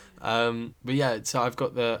 Yeah. But yeah, so I've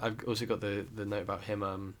also got the note about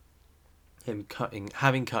him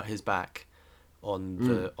having cut his back on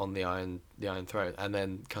the Iron Throne, and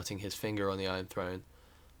then cutting his finger on the Iron Throne,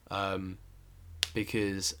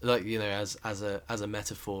 because like as a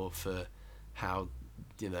metaphor for how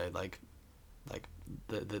like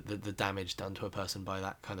the damage done to a person by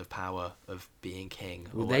that kind of power of being king.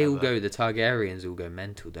 Well, the Targaryens all go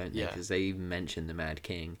mental, don't they? Because they even mention the Mad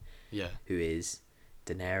King, who is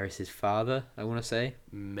Daenerys' father, I want to say.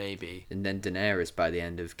 Maybe. And then Daenerys by the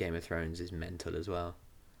end of Game of Thrones is mental as well.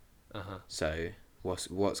 So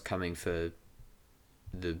what's coming for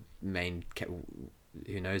the main?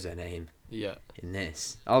 Who knows her name? Yeah. In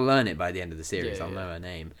this, I'll learn it by the end of the series. I'll know her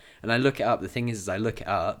name, and I look it up. The thing is I look it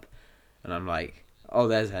up, and I'm like, oh,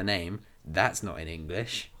 there's her name. That's not in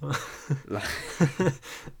English.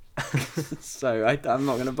 So I'm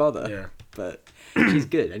not gonna bother. Yeah. But she's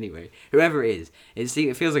good anyway. Whoever it is,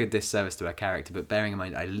 it feels like a disservice to her character. But bearing in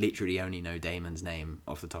mind, I literally only know Daemon's name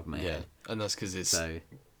off the top of my head. Yeah, and that's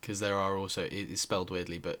because there are also it's spelled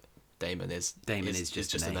weirdly, but Daemon is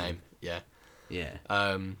just a name. Yeah. Yeah.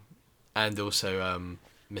 And also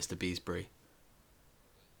Mr. Beesbury.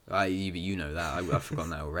 You know that. I've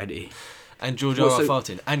forgotten that already. And George R.R.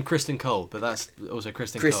 Martin and Kristen Cole, but that's also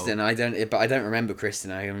Kristen. Cole. I don't remember Kristen.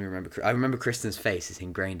 I only remember Kristen's face. It's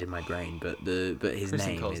ingrained in my brain, but his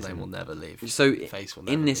Kristen Cole's name will never leave. So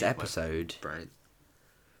in this episode,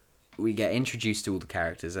 we get introduced to all the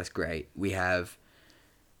characters. That's great. We have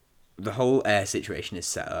the whole heir situation is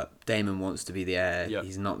set up. Damon wants to be the heir. Yep.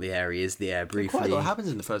 He's not the heir. He is the heir briefly. Quite a lot happens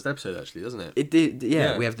in the first episode, actually, doesn't it? It did.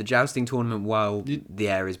 Yeah. We have the jousting tournament while the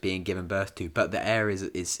heir is being given birth to, but the heir is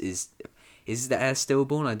the heir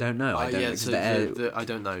stillborn? I don't know. I don't know. I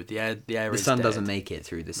don't know. The heir. The is son dead. Doesn't make it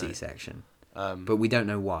through the C-section. But we don't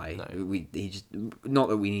know why. No. He just, not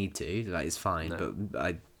that we need to. Like, it's fine, but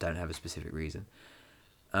I don't have a specific reason.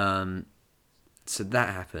 So that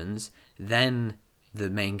happens. Then the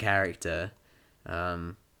main character,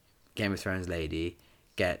 Game of Thrones lady,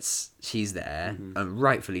 she's there, and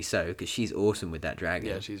rightfully so, because she's awesome with that dragon.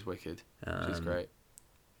 Yeah, she's wicked. She's great.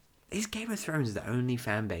 Is Game of Thrones the only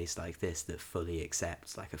fan base like this that fully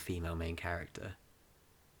accepts like a female main character?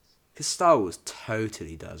 Because Star Wars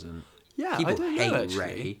totally doesn't. Yeah, people I don't hate know,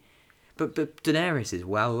 Rey, but Daenerys is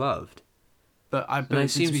well loved. But I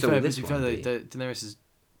assume Daenerys has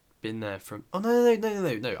been there from. Oh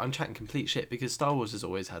no! I'm chatting complete shit because Star Wars has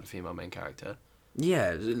always had a female main character.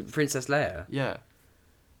 Yeah, Princess Leia. Yeah,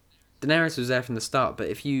 Daenerys was there from the start, but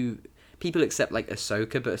people accept like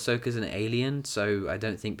Ahsoka, but Ahsoka's an alien, so I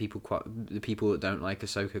don't think the people that don't like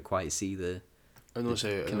Ahsoka quite see the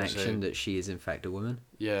connection that she is in fact a woman.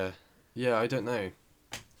 Yeah, I don't know.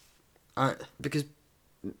 Because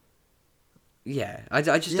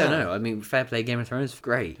I just don't know. I mean, fair play, Game of Thrones,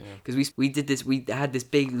 great, because we did this. We had this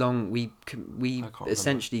big long. We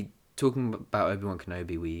essentially talking about Obi-Wan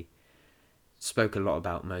Kenobi. We spoke a lot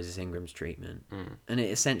about Moses Ingram's treatment, and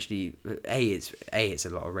it essentially it's a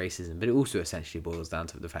lot of racism, but it also essentially boils down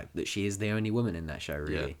to the fact that she is the only woman in that show.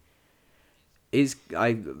 Really,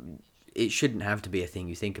 it shouldn't have to be a thing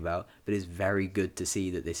you think about, but it's very good to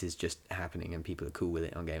see that this is just happening and people are cool with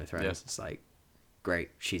it on Game of Thrones. Yeah. It's like, great,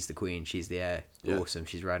 she's the queen, she's the heir, awesome,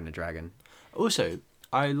 she's riding a dragon. Also,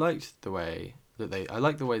 I liked the way that they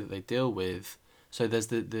deal with. So there's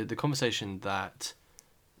the conversation that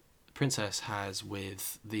the princess has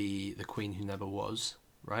with the queen who never was,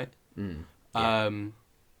 right?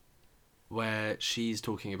 Where she's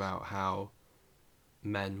talking about how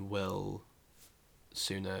men will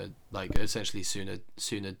sooner die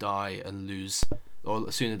and lose, or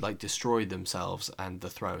sooner like destroy themselves and the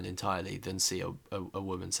throne entirely than see a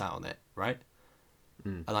woman sat on it, right?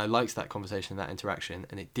 And I liked that conversation, that interaction,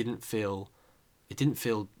 and it didn't feel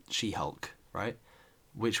She-Hulk, right?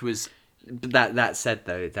 Which was that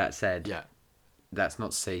said, yeah, that's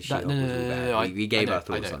not to say She-Hulk was all bad. We gave our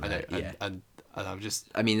thoughts on it. Yeah, and I'm just.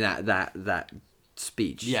 I mean that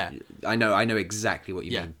speech. Yeah, I know exactly what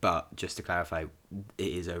you mean, but just to clarify, it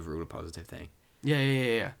is overall a positive thing.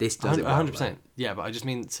 Yeah. This does it 100%. Yeah, but I just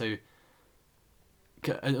mean so.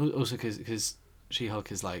 And also because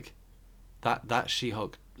She-Hulk is like that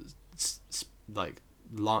She-Hulk like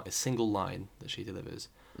single line that she delivers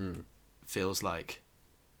feels like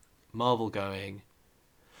Marvel going,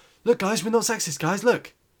 look guys, we're not sexist guys,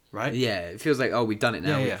 look, right? Yeah, it feels like, oh, we've done it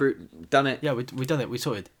now. We've done it. Yeah, we've done it. We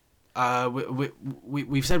sorted.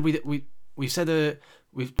 We've said we've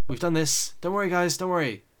done this. Don't worry, guys. Don't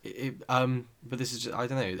worry. But this is just, I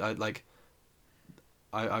don't know.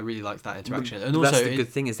 I really like that interaction, and also that's the good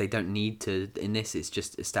thing is they don't need to. In this, it's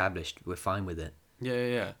just established. We're fine with it.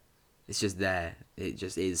 Yeah. It's just there. It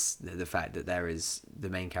just is the fact that there is the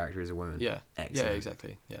main character is a woman. Yeah. Excellent. Yeah.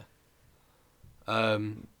 Exactly. Yeah.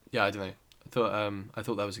 Yeah. I don't know. I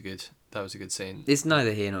thought that was a good scene. It's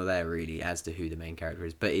neither here nor there really as to who the main character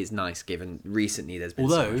is, but it's nice given recently there's been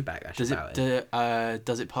so much backlash about it.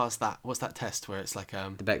 Does it pass that? What's that test where it's like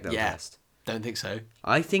the Bechdel test? Don't think so.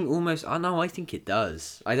 I think almost. Oh no, I think it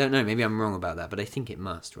does. I don't know. Maybe I'm wrong about that, but I think it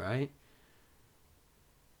must. Right?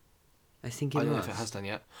 I think it must. I don't know if it has done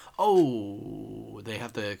yet. Oh, they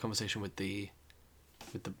have the conversation with the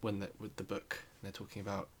book. And they're talking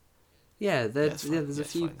about. Yeah, there's a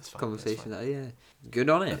few conversations. Good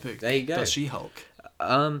on it. There you go. Does She-Hulk?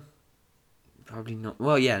 Probably not.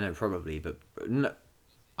 Well, yeah, no, probably, but no.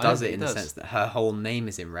 Does it in the sense that her whole name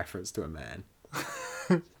is in reference to a man?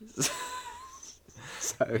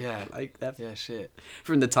 So yeah, like that. Yeah, shit.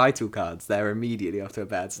 From the title cards, they're immediately off to a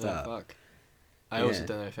bad start. Oh, fuck. I also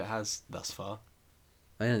don't know if it has thus far.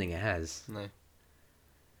 I don't think it has. No.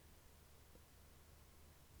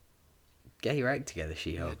 Get your act together,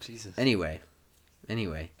 She-Hulk. Yeah, Jesus. Anyway.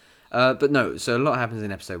 But no, so a lot happens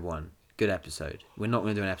in episode 1. Good episode. We're not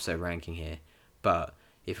going to do an episode ranking here, but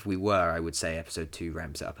if we were, I would say episode 2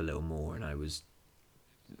 ramps it up a little more, and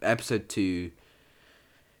episode 2.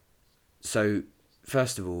 So,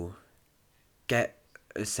 first of all, get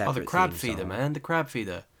a separate the crab theme feeder, song. man. The crab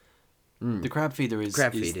feeder. The crab feeder is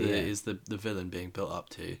the the villain being built up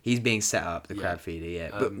to. He's being set up, the crab feeder, yeah.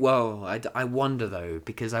 But, well, I wonder, though,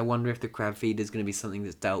 because I wonder if the crab feeder is going to be something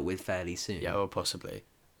that's dealt with fairly soon. Yeah, or possibly.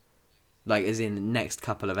 Like, as in the next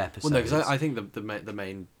couple of episodes. Well, no, because I think the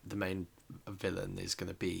main villain is going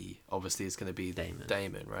to be, obviously, it's going to be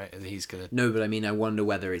Damon, right? And he's going to... No, but I mean, I wonder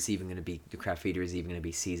whether it's even going to be, the crab feeder is even going to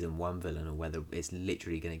be season 1 villain, or whether it's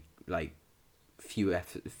literally going to, like,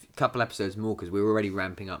 couple episodes more, because we're already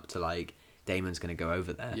ramping up to, like, Damon's going to go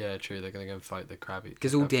over there. Yeah, true, they're going to go and fight the crab.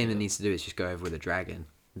 Because all Damon needs to do is just go over with a dragon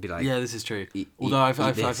and be like... Yeah, this is true. Although I feel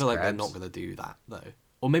like they're not going to do that, though.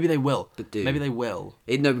 Or maybe they will. Maybe they will.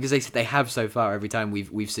 No, because they have so far. Every time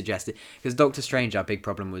we've suggested, because Doctor Strange, our big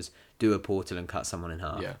problem was do a portal and cut someone in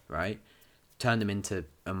half. Yeah. Right. Turn them into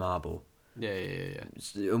a marble. Yeah.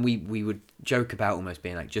 And we would joke about almost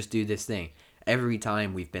being like, just do this thing. Every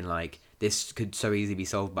time we've been like, this could so easily be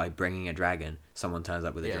solved by bringing a dragon. Someone turns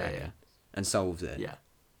up with a dragon and solves it. Yeah.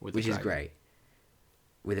 Which is great.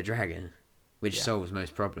 With a dragon, which solves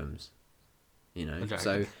most problems. You know.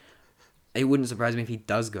 So. It wouldn't surprise me if he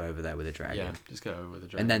does go over there with a dragon. Yeah, just go over with a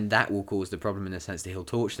dragon. And then that will cause the problem in the sense that he'll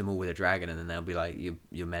torch them all with a dragon, and then they'll be like,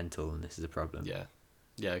 "You're mental, and this is a problem." Yeah.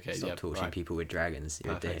 Yeah. Okay. Stop torching people with dragons.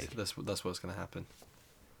 You're Perfect. a dick. That's what's gonna happen.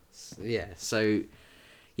 So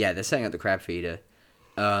they're setting up the crab feeder.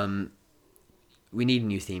 We need a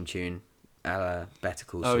new theme tune, a la Better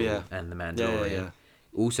Call Saul and The Mandalorian. Yeah.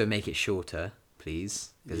 Also, make it shorter,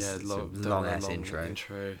 please. Yeah, long ass intro.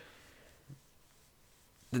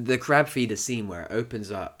 The crab feeder scene where it opens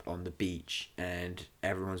up on the beach and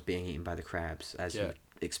everyone's being eaten by the crabs, as you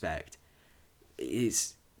expect.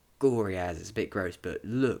 It's gory as, it's a bit gross, but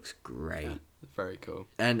looks great. Yeah, very cool.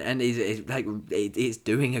 And it's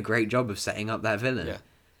doing a great job of setting up that villain. Yeah.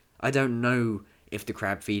 I don't know if the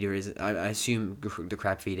crab feeder is... I assume the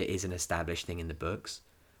crab feeder is an established thing in the books.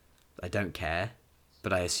 I don't care,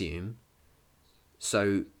 but I assume.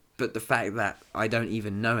 So... But the fact that I don't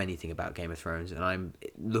even know anything about Game of Thrones, and I'm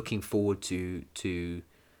looking forward to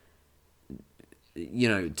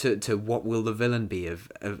what will the villain be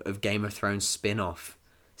of Game of Thrones spin-off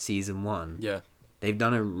season 1. Yeah. They've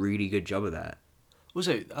done a really good job of that.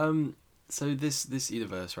 Also, so this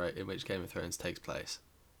universe, right, in which Game of Thrones takes place,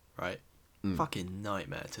 right? Fucking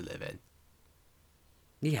nightmare to live in.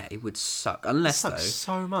 Yeah, it would suck. Unless, though,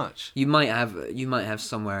 so much. You might have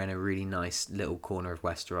somewhere in a really nice little corner of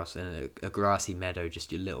Westeros, in a grassy meadow,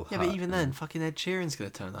 just your little hut. Yeah, but even then, fucking Ed Sheeran's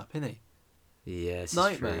gonna turn up, isn't he? Yeah, it's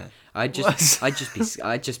nightmare. True. I'd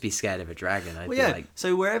just be scared of a dragon. I'd be like,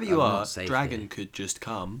 so wherever you are, dragon could just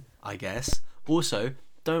come, I guess. Also,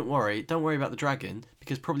 don't worry about the dragon,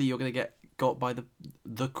 because probably you're gonna get got by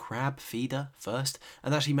the crab feeder first,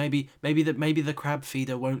 and actually maybe the crab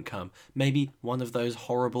feeder won't come. Maybe one of those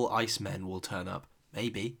horrible icemen will turn up.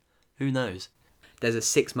 Maybe, who knows? There's a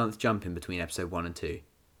 6-month jump in between episode 1 and 2.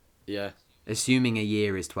 Yeah. Assuming a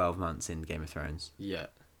year is 12 months in Game of Thrones. Yeah.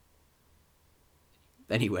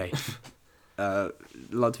 Anyway, a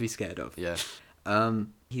lot to be scared of. Yeah.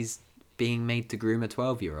 He's being made to groom a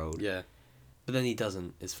 12-year-old. Yeah. But then he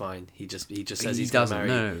doesn't. It's fine. He just says he's going to marry.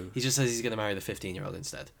 No. He just says he's going to marry the 15-year-old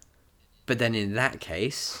instead. But then in that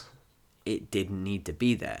case, it didn't need to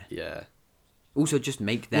be there. Yeah. Also, just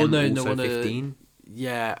make them 15.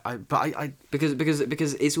 Yeah,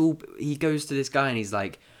 because it's all, he goes to this guy and he's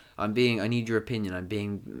like, I need your opinion. I'm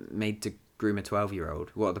being made to groom a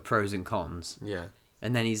 12-year-old. What are the pros and cons? Yeah.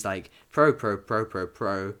 And then he's like, pro.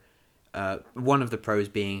 One of the pros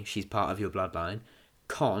being she's part of your bloodline.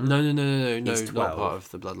 Con. No, not part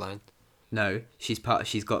of the bloodline. No, she's got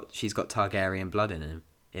Targaryen blood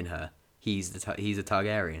in her. He's a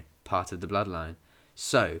Targaryen, part of the bloodline.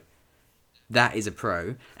 So that is a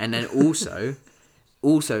pro. And then also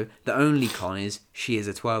the only con is she is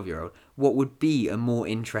a 12-year-old. What would be a more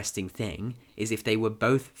interesting thing is if they were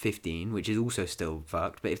both 15, which is also still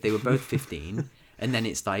fucked, but if they were both 15 and then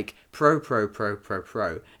it's like pro,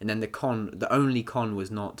 and then the only con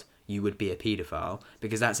was not you would be a paedophile,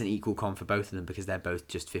 because that's an equal con for both of them because they're both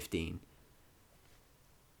just 15.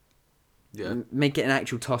 Yeah. Make it an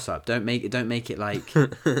actual toss-up. Don't make it like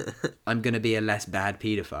I'm gonna be a less bad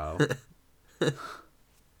paedophile.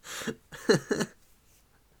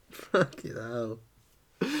 Fucking hell.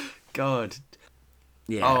 God.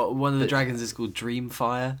 Yeah. Oh, one of the dragons is called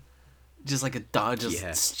Dreamfire. Just like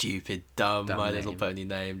stupid, dumb My name. Little Pony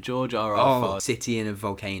name. George R.R. City in a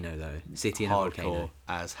volcano, though. City in a volcano. Hardcore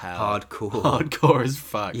as hell. Hardcore as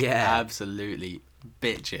fuck. Yeah. Absolutely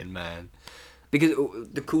bitching, man. Because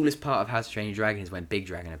the coolest part of How to Train Your Dragon is when Big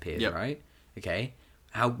Dragon appears, right? Okay.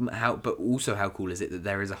 But also how cool is it that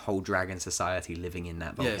there is a whole dragon society living in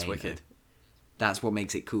that volcano? Yeah, it's wicked. That's what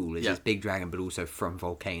makes it cool. Is this big dragon, but also from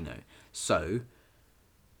Volcano. So,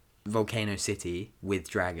 Volcano City with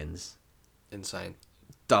dragons. Insane.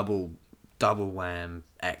 Double wham.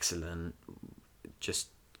 Excellent. Just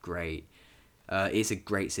great. It's a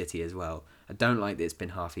great city as well. I don't like that it's been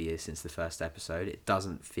half a year since the first episode. It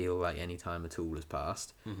doesn't feel like any time at all has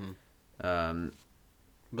passed. Mm-hmm.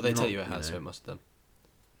 But they tell you it has, so it must have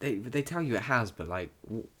done. They tell you it has, but like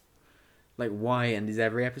why? And is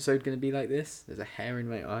every episode going to be like this? There's a hair in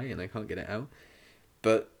my eye and I can't get it out.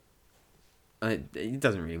 But it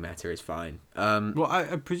doesn't really matter. It's fine. Well,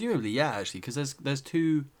 I presumably actually, because there's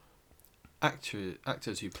two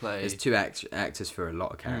actors who play. There's two actors for a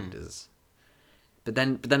lot of characters. But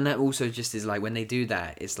then that also just is like when they do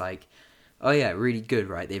that, it's like, oh yeah, really good,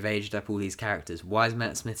 right? They've aged up all these characters. Why is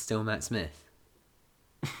Matt Smith still Matt Smith?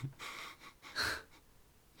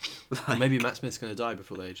 Maybe Matt Smith's going to die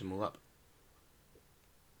before they age them all up.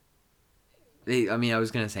 I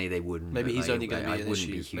was going to say they wouldn't. Maybe he's only going to be an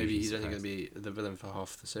issue. Maybe he's only going to be the villain for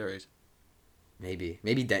half the series. Maybe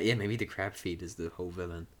the crab feed is the whole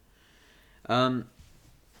villain.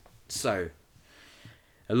 So,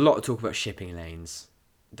 a lot of talk about shipping lanes.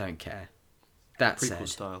 Don't care. That prequel said,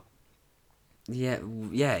 style. Yeah,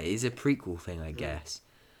 it's a prequel thing, I guess.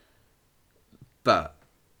 But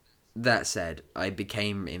that said, I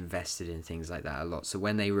became invested in things like that a lot. So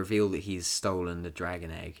when they reveal that he's stolen the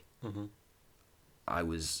dragon egg, I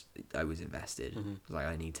was invested. Like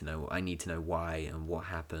I need to know why and what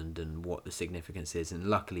happened and what the significance is. And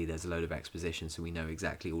luckily, there's a load of exposition, so we know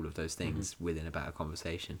exactly all of those things within about a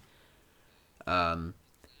conversation.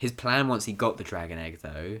 His plan once he got the dragon egg,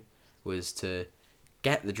 though, was to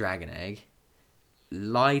get the dragon egg,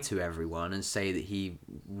 lie to everyone, and say that he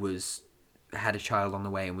had a child on the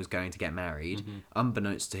way and was going to get married,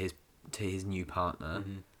 unbeknownst to his new partner,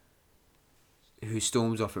 who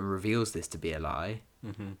storms off and reveals this to be a lie,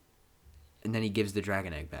 and then he gives the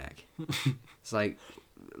dragon egg back. It's like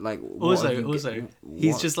also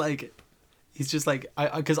he's just like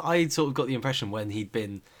because I sort of got the impression when he'd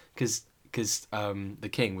been because the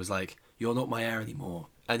king was like, you're not my heir anymore,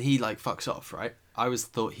 and he like fucks off, right? I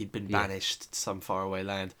thought he'd been banished to some faraway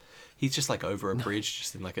land. He's just like over a bridge,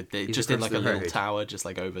 just in like a little tower, just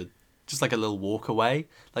like a little walk away.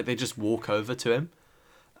 Like they just walk over to him,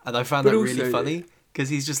 and I found that really funny because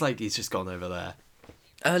he's just gone over there.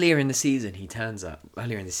 Earlier in the season,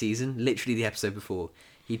 literally the episode before,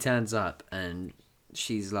 he turns up and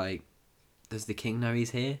she's like, "Does the king know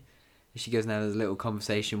he's here?" And she goes and has a little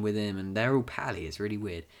conversation with him, and they're all pally. It's really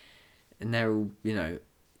weird, and they're all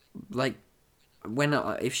like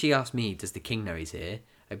if she asked me, "Does the king know he's here?"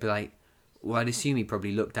 I'd be like, well, I'd assume he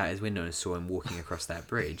probably looked out his window and saw him walking across that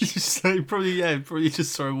bridge. Probably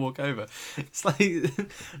just saw him walk over. It's like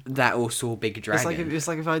that, or saw Big Dragon. It's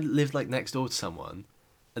like if I lived like next door to someone,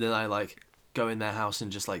 and then I like go in their house and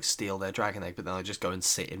just like steal their dragon egg, but then I just go and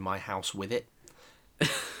sit in my house with it,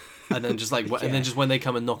 and then just like and then just when they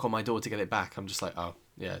come and knock on my door to get it back, I'm just like, oh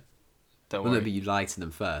yeah. Don't worry. No, but you lie to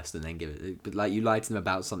them first and then give it. But like you lie to them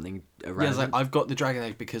about something around. Yeah, it's like I've got the dragon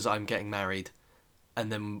egg because I'm getting married. And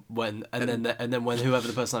then when whoever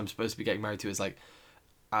the person I'm supposed to be getting married to is like,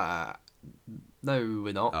 no,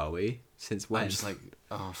 we're not. Are we? Since when? I'm just like,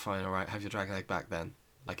 oh, fine, all right, have your dragon egg back then,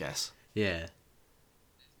 I guess. Yeah.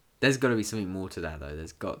 There's got to be something more to that, though.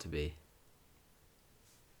 There's got to be.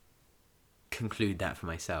 Conclude that for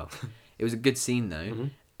myself. It was a good scene, though,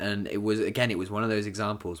 and it was one of those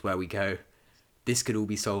examples where we go, this could all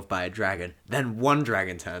be solved by a dragon. Then one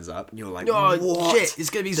dragon turns up, and you're like, oh, what? Shit, it's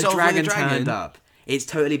going to be solved by a dragon. Turned up. It's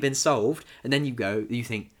totally been solved, and then you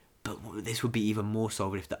think, but this would be even more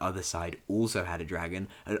solved if the other side also had a dragon.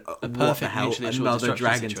 And a perfect mutually assured another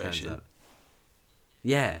dragon situation. turns up.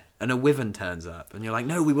 Yeah, and a wyvern turns up, and you're like,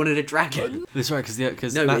 no, we wanted a dragon. That's right,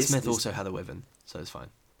 because Matt Smith also had a wyvern, so it's fine.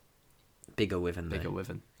 Bigger wyvern, though. Bigger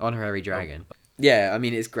wyvern. Honorary dragon. Oh. Yeah, I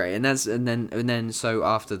mean it's great, and then so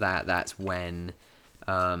after that, that's when,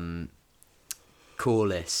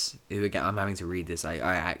 Corliss, who again I'm having to read this. I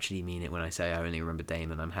actually mean it when I say I only remember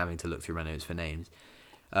Damon. I'm having to look through my notes for names.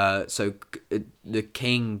 So the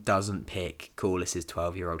king doesn't pick Corliss's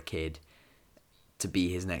 12-year-old kid to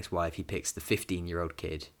be his next wife. He picks the 15-year-old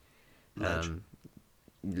kid.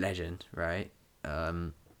 Legend, right?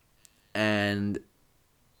 And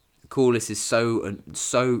Corliss is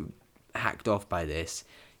so hacked off by this.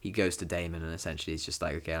 He goes to Damon and essentially is just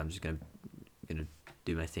like, okay, I'm just gonna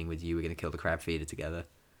do my thing with you. We're gonna kill the crab feeder together.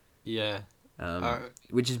 Yeah.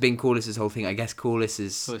 Which has been Corliss's whole thing. I guess Corliss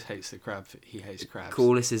hates the crab. He hates crabs.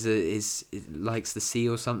 Corliss is likes the sea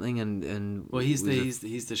or something, and well, he's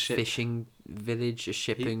the ship fishing village, a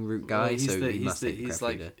shipping route guy. Well, so he must hate the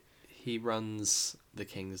crab feeder. he runs the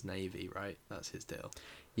King's Navy, right? That's his deal.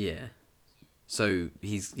 Yeah. So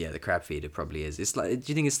he's the crab feeder probably is. It's like, do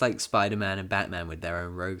you think it's like Spider-Man and Batman with their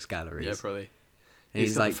own rogues galleries? Yeah, probably. And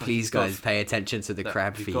he's like, please guys, pay attention to the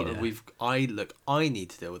crab feeder. I need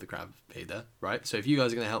to deal with the crab feeder, right? So if you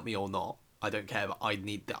guys are going to help me or not, I don't care, but I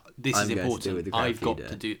need that. This is important. I've got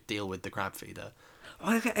to deal with the crab feeder.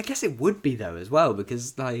 I guess it would be though as well,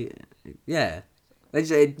 because like, yeah,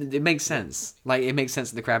 it makes sense. Like, it makes sense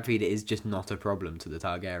that the crab feeder is just not a problem to the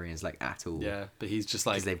Targaryens, like, at all. Yeah, but he's just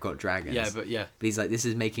like, because they've got dragons. Yeah, but he's like, this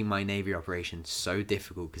is making my navy operation so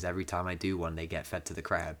difficult because every time I do one, they get fed to the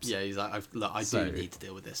crabs. Yeah, he's like, I do need to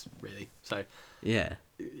deal with this, really. So yeah,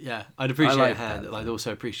 I'd appreciate a hand, and I'd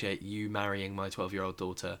also appreciate you marrying my 12-year-old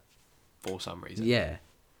daughter for some reason. Yeah.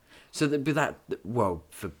 So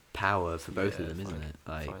for power for both of them, isn't it?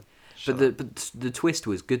 Like, but the twist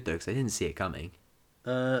was good though, because I didn't see it coming.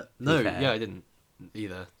 No, I didn't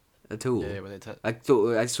either at all. Yeah,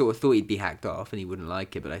 I sort of thought he'd be hacked off and he wouldn't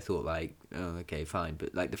like it, but I thought like, oh, okay, fine.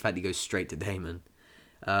 But like the fact he goes straight to Daemon,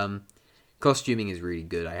 costuming is really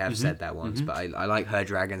good. I have said that once, but I like her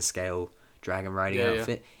dragon riding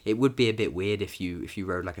outfit. It would be a bit weird if you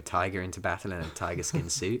rode like a tiger into battle in a tiger skin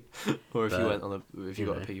suit, or if you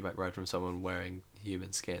got a piggyback ride from someone wearing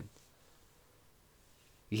human skin.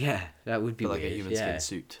 Yeah, that would be like weird. A human skin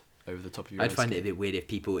suit over the top of your. I'd find it a bit weird if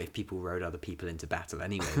people rode other people into battle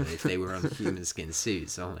anyway. But if they were on human skin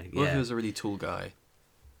suits, What if he was a really tall guy?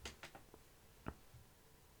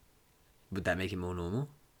 Would that make it more normal?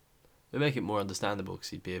 It'd make it more understandable because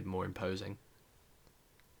he'd be more imposing.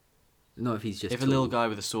 Not if he's just. If a little guy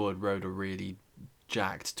with a sword rode a really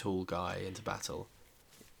jacked tall guy into battle.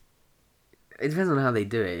 It depends on how they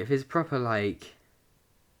do it. If it's proper like.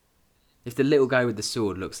 If the little guy with the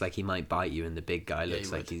sword looks like he might bite you, and the big guy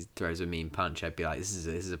looks like he throws a mean punch, I'd be like, "This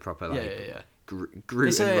is a proper like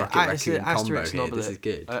Groot and Rocket Raccoon combo here. This is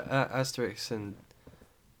good." Asterix and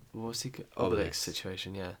what's he? Obelix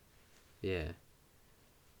situation, yeah.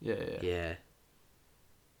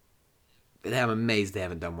 But I'm amazed they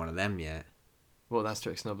haven't done one of them yet. Well,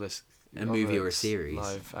 Asterix and Obelix, a movie or a series,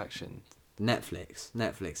 live action.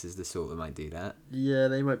 Netflix is the sort that might do that. Yeah,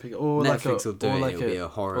 they might pick it. Or Netflix will do it. It'll be a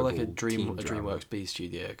horrible, or like a DreamWorks B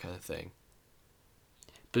studio kind of thing.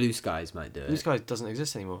 Blue Skies might do it. Blue Skies doesn't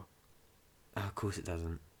exist anymore. Oh, of course it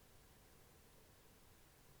doesn't.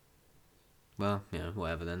 Well,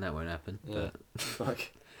 whatever. Then that won't happen. Yeah. But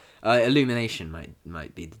Illumination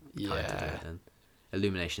might be the time to do it. Then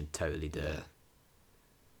Illumination totally do it.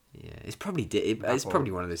 Yeah, it's probably it's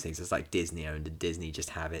probably one of those things that's like Disney owned, and Disney just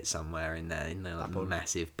have it somewhere in their like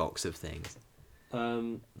massive box of things. Let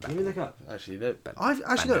me look up. I've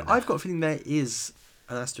got a feeling there is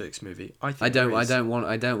an Asterix movie. I don't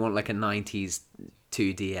want like a 90s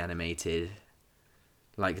 2D animated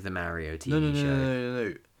like the Mario TV show.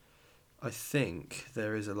 No. I think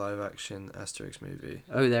there is a live action Asterix movie.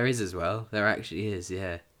 Oh, there is as well. There actually is,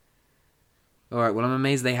 yeah. Alright, well I'm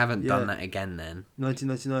amazed they haven't done that again then.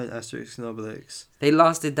 1999 Asterix and Obelix. They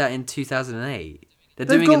last did that in 2008. They've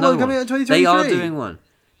got another one coming out in 2023. They are doing one.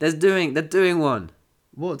 They're doing one.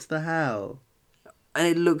 What the hell? And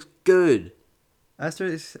it looks good.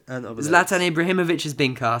 Asterix and Obelix. Zlatan Ibrahimovic has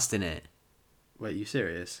been cast in it. Wait, you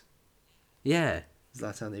serious? Yeah.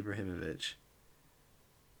 Zlatan Ibrahimovic.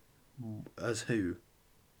 As who?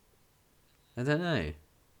 I don't know.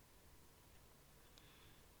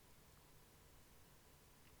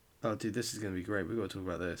 Oh, dude, this is going to be great. We've got to talk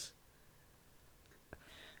about this.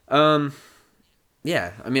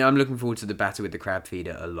 Yeah, I mean, I'm looking forward to the battle with the crab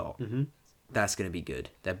feeder a lot. Mm-hmm. That's going to be good.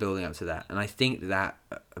 They're building up to that. And I think that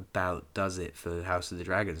about does it for House of the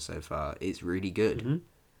Dragon so far. It's really good. Mm-hmm.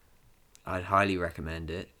 I'd highly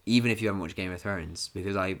recommend it, even if you haven't watched Game of Thrones,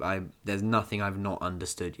 because I there's nothing I've not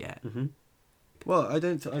understood yet. Mm-hmm. Well, I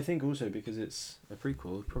think also because it's a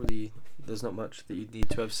prequel, probably there's not much that you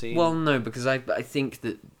need to have seen. Well, no, because I think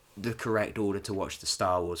that the correct order to watch the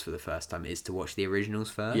Star Wars for the first time is to watch the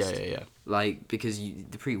originals first. Yeah. Like, because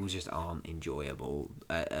the prequels just aren't enjoyable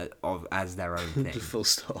as their own thing. Full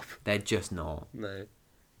stop. They're just not. No.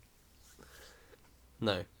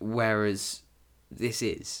 Whereas this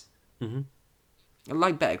is. Mm-hmm.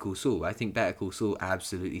 Like Better Call Saul. I think Better Call Saul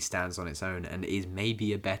absolutely stands on its own and is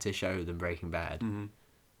maybe a better show than Breaking Bad. Mm-hmm.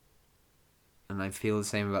 And I feel the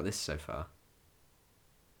same about this so far.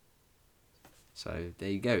 So, there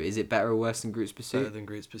you go. Is it better or worse than Groot's Pursuit? Better than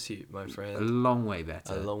Groot's Pursuit, my friend. A long way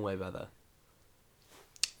better. A long way better.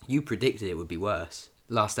 You predicted it would be worse.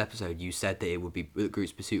 Last episode, you said that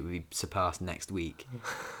Groot's Pursuit would be surpassed next week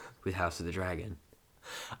with House of the Dragon.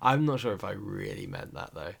 I'm not sure if I really meant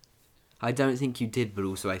that, though. I don't think you did, but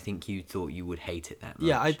also I think you thought you would hate it that much.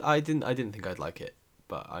 Yeah, I didn't think I'd like it,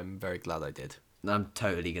 but I'm very glad I did. I'm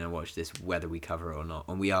totally going to watch this whether we cover it or not,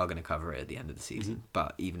 and we are going to cover it at the end of the season,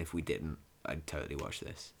 but even if we didn't, I'd totally watch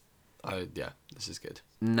this. This is good.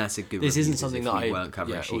 And that's a good This review, isn't something that we weren't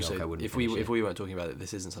covering She-Hulk, also, I wouldn't if we weren't talking about it,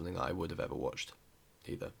 this isn't something that I would have ever watched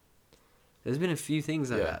either. There's been a few things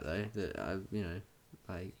like that though that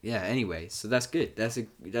I, anyway, so that's good. That's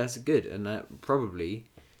good, and that probably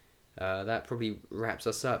wraps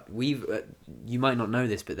us up. You might not know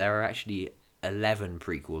this, but there are actually 11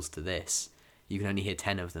 prequels to this. You can only hear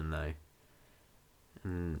 10 of them though.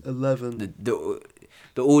 11.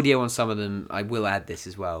 The audio on some of them, I will add this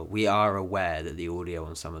as well. We are aware that the audio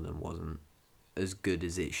on some of them wasn't as good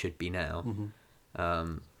as it should be now.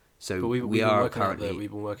 So we've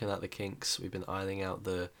been working out the kinks. We've been ironing out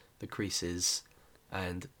the creases,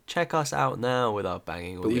 and check us out now with our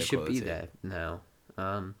banging audio. But we should quality. be there now.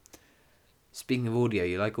 Speaking of audio,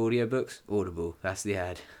 you like audiobooks? Audible. That's the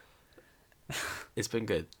ad. It's been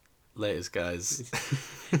good. Laters, guys.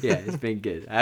 Yeah, it's been good.